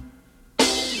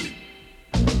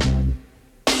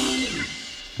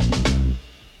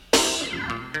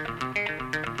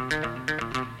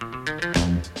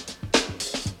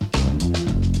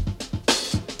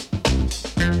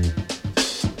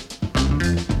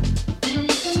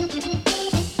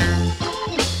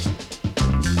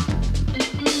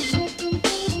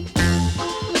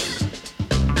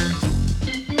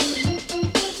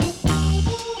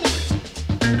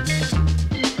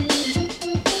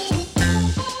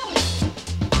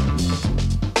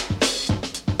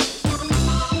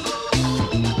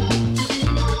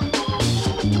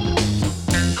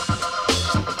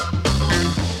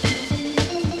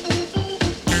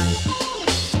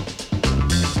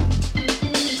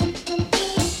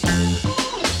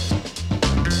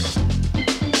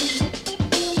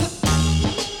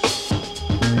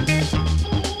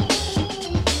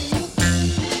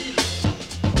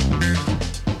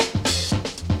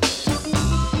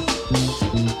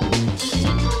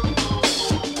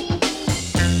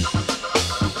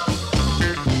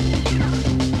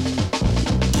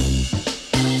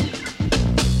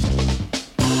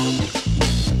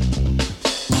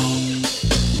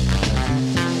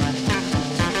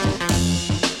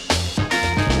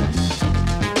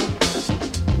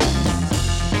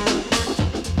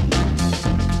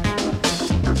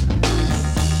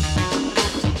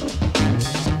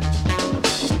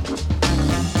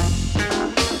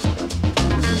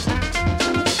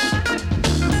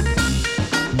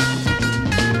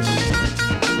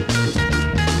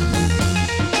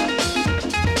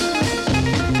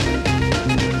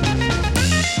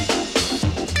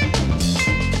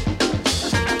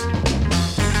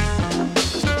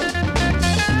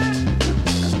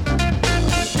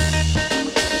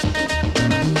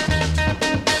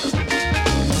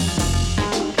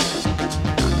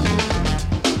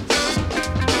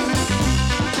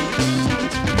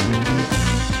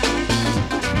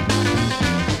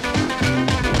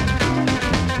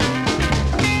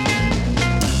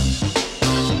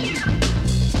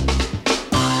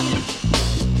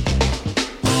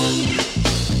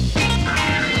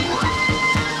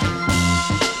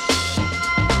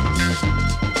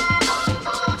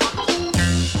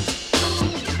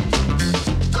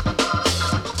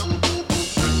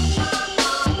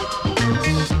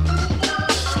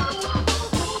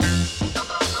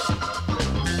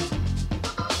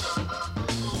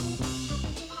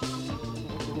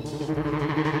 Last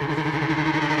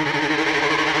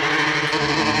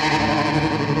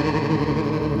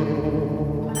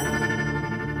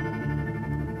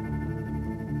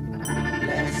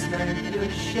night your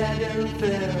shadow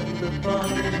fell upon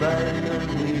my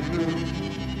lonely room.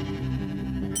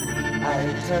 I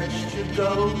touched your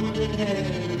golden hair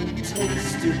and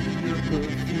tasted your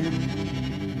perfume.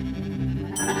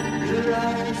 Your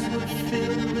eyes were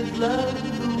filled with love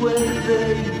the way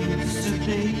they used to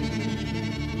be.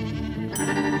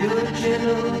 Your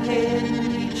gentle hand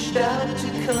reached out to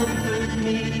comfort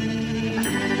me.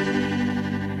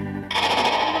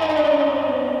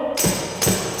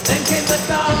 Then came the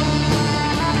dawn,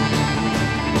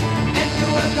 and you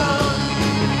were gone.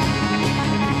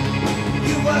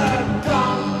 You were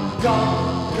gone,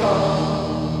 gone, gone.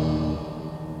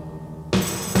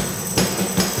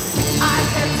 I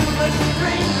had too much to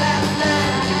drink last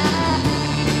night,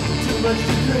 too much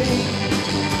to drink.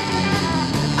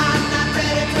 I'm not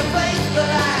ready to face the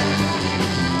light.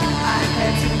 I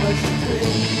had too much to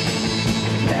drink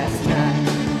last night.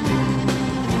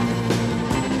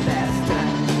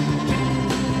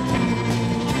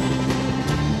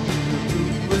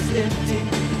 Empty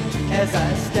as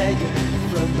I staggered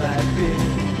from my bed.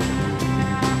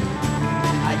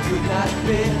 I could not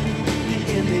bear the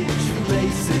image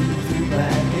racing through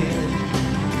my head.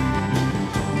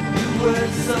 You were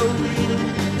so real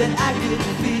that I could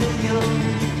feel your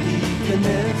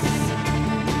eagerness.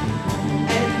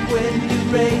 And when you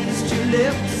raised your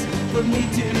lips for me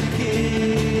to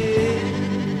kiss,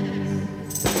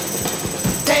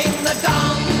 came the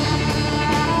dawn,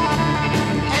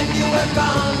 and you were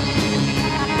gone.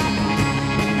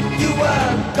 You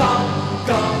were gone,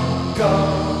 gone,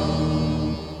 gone.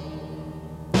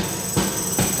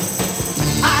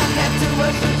 I had too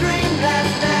much to drink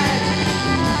last night,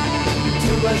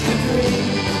 too much to drink.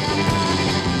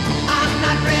 I'm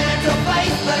not ready to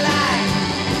face the light.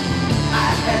 I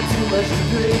had too much to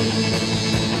drink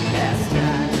last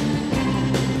night,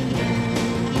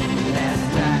 last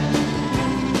night.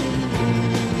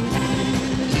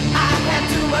 I had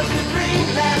too much to drink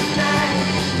last night.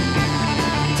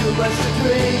 Too much to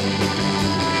drink.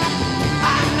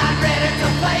 I'm not ready to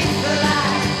face the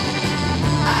light.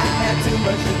 I had too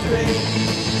much to drink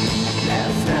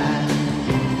last night.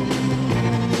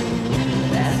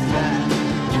 Last night.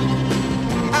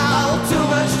 Oh, too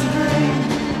much to drink.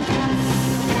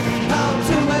 Oh,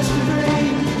 too much to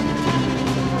drink.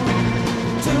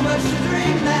 Too much to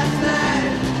drink last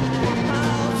night.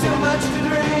 Oh, too much to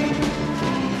drink.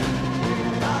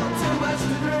 Oh, too much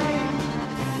to drink.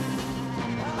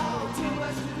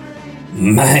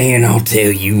 Man, I'll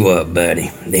tell you what, buddy.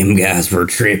 Them guys were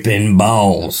tripping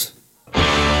balls.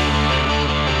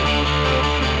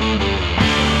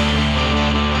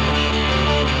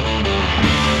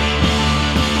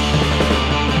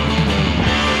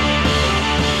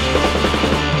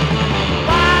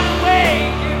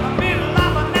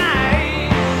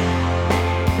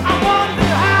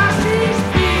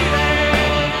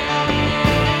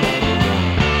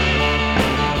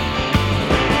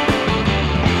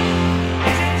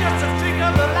 Just a trick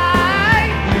of the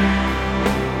light,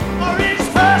 or is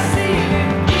her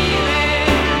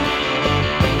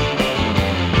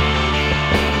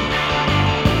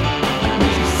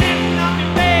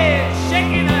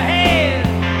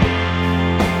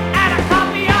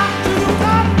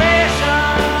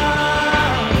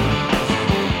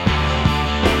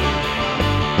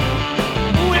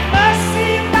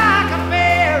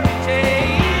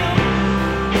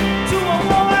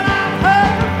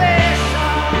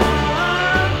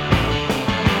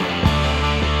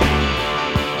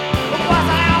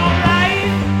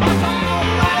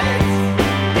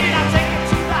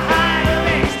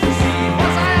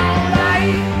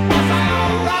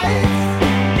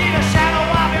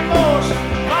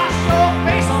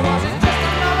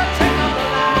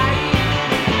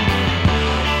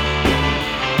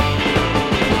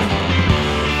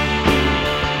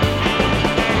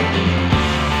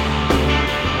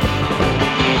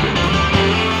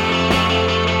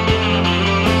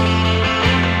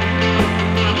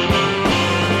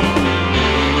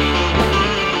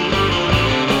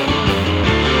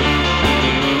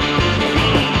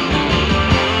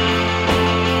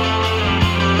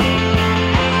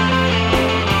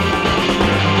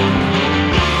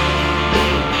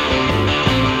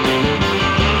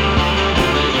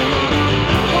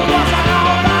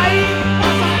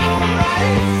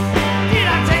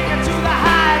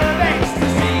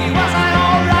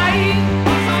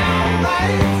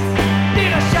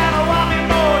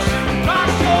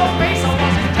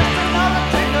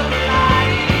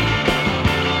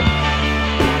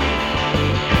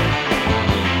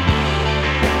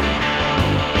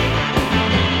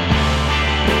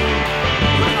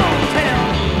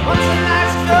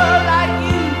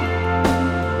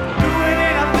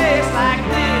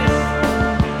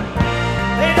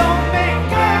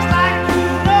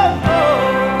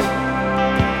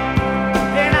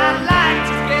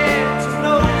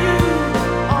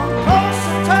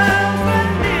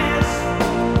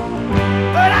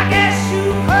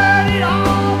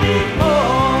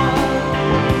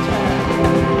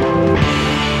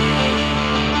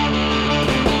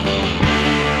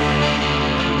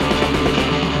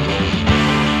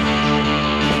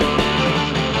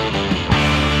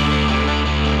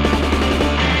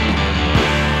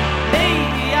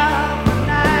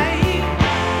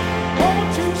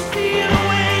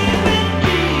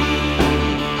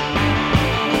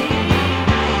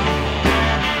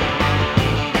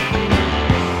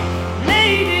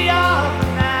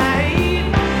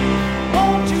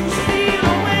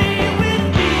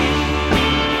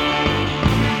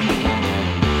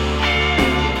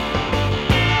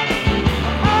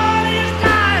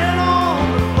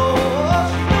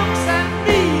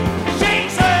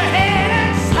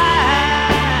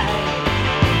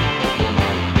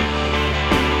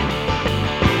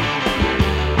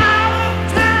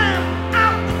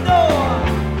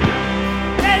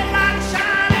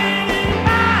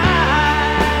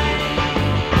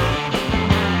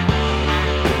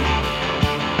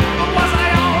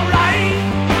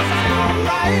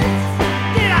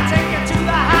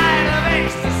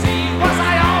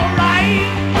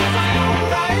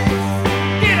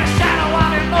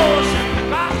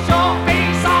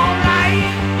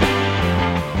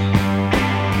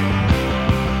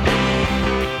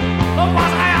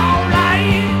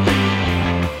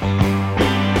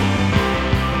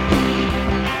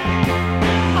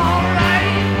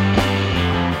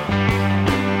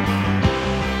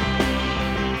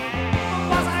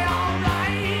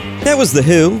That was The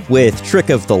Who with Trick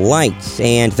of the Light,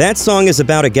 and that song is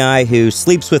about a guy who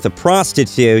sleeps with a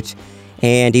prostitute,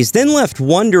 and he's then left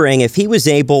wondering if he was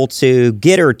able to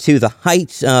get her to the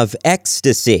height of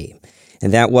ecstasy.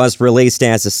 And that was released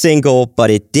as a single, but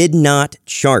it did not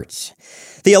chart.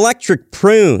 The Electric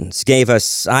Prunes gave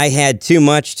us I Had Too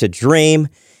Much to Dream,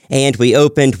 and we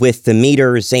opened with The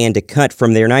Meters and a cut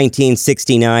from their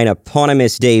 1969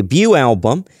 eponymous debut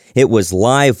album. It was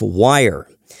Live Wire.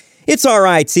 It's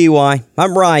RITY.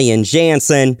 I'm Ryan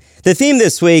Jansen. The theme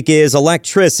this week is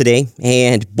electricity,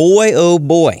 and boy, oh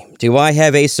boy, do I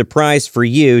have a surprise for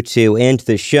you to end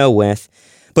the show with.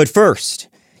 But first,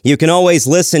 you can always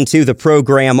listen to the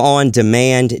program on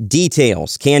demand.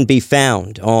 Details can be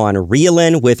found on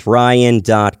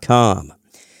reelinwithryan.com.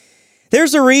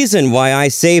 There's a reason why I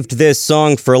saved this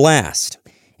song for last.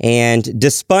 And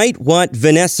despite what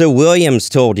Vanessa Williams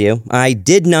told you, I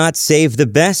did not save the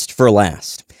best for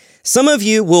last. Some of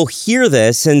you will hear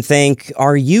this and think,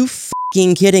 are you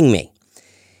f***ing kidding me?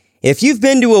 If you've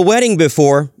been to a wedding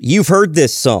before, you've heard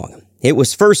this song. It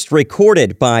was first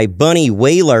recorded by Bunny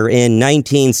Wailer in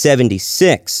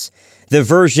 1976. The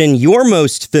version you're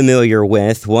most familiar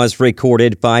with was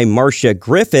recorded by Marcia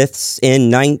Griffiths in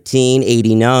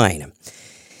 1989.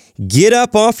 Get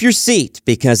up off your seat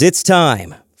because it's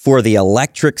time for the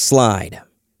Electric Slide.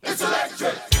 It's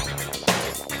electric.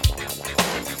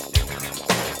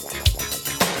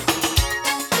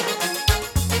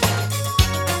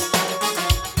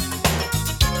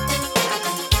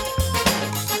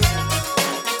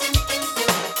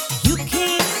 You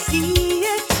can't see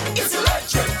it. It's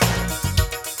electric.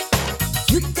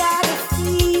 You gotta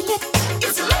feel it.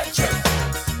 It's electric.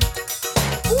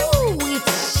 Ooh,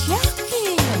 it's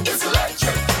shocking. It's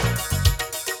electric.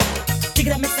 Dig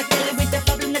it up, Mr. Kelly with the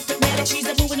bubble electric melody. She's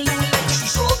a moving along electric. She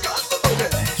sure got the booty.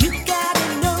 You gotta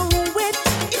know it.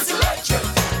 It's electric.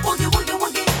 Woogie, woogie,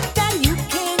 woogie. That you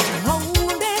can't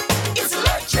hold it. It's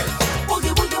electric.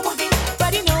 Woogie, woogie, woogie.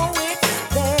 But you know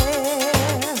it's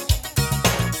there.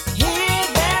 Here,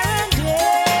 there, and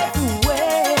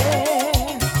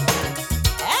everywhere.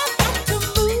 I've got to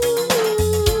move.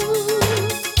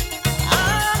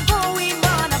 I'm going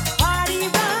on a party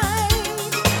ride.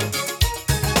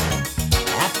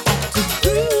 I've got to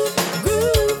groove,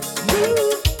 groove,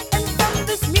 groove. And from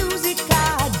this music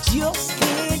I just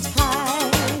can't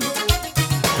hide.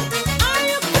 Are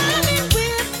you coming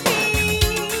with me?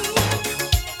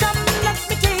 Come, let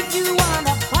me take you on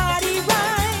a party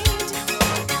ride.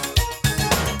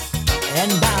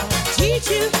 And I'll teach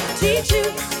you, teach you,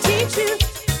 teach you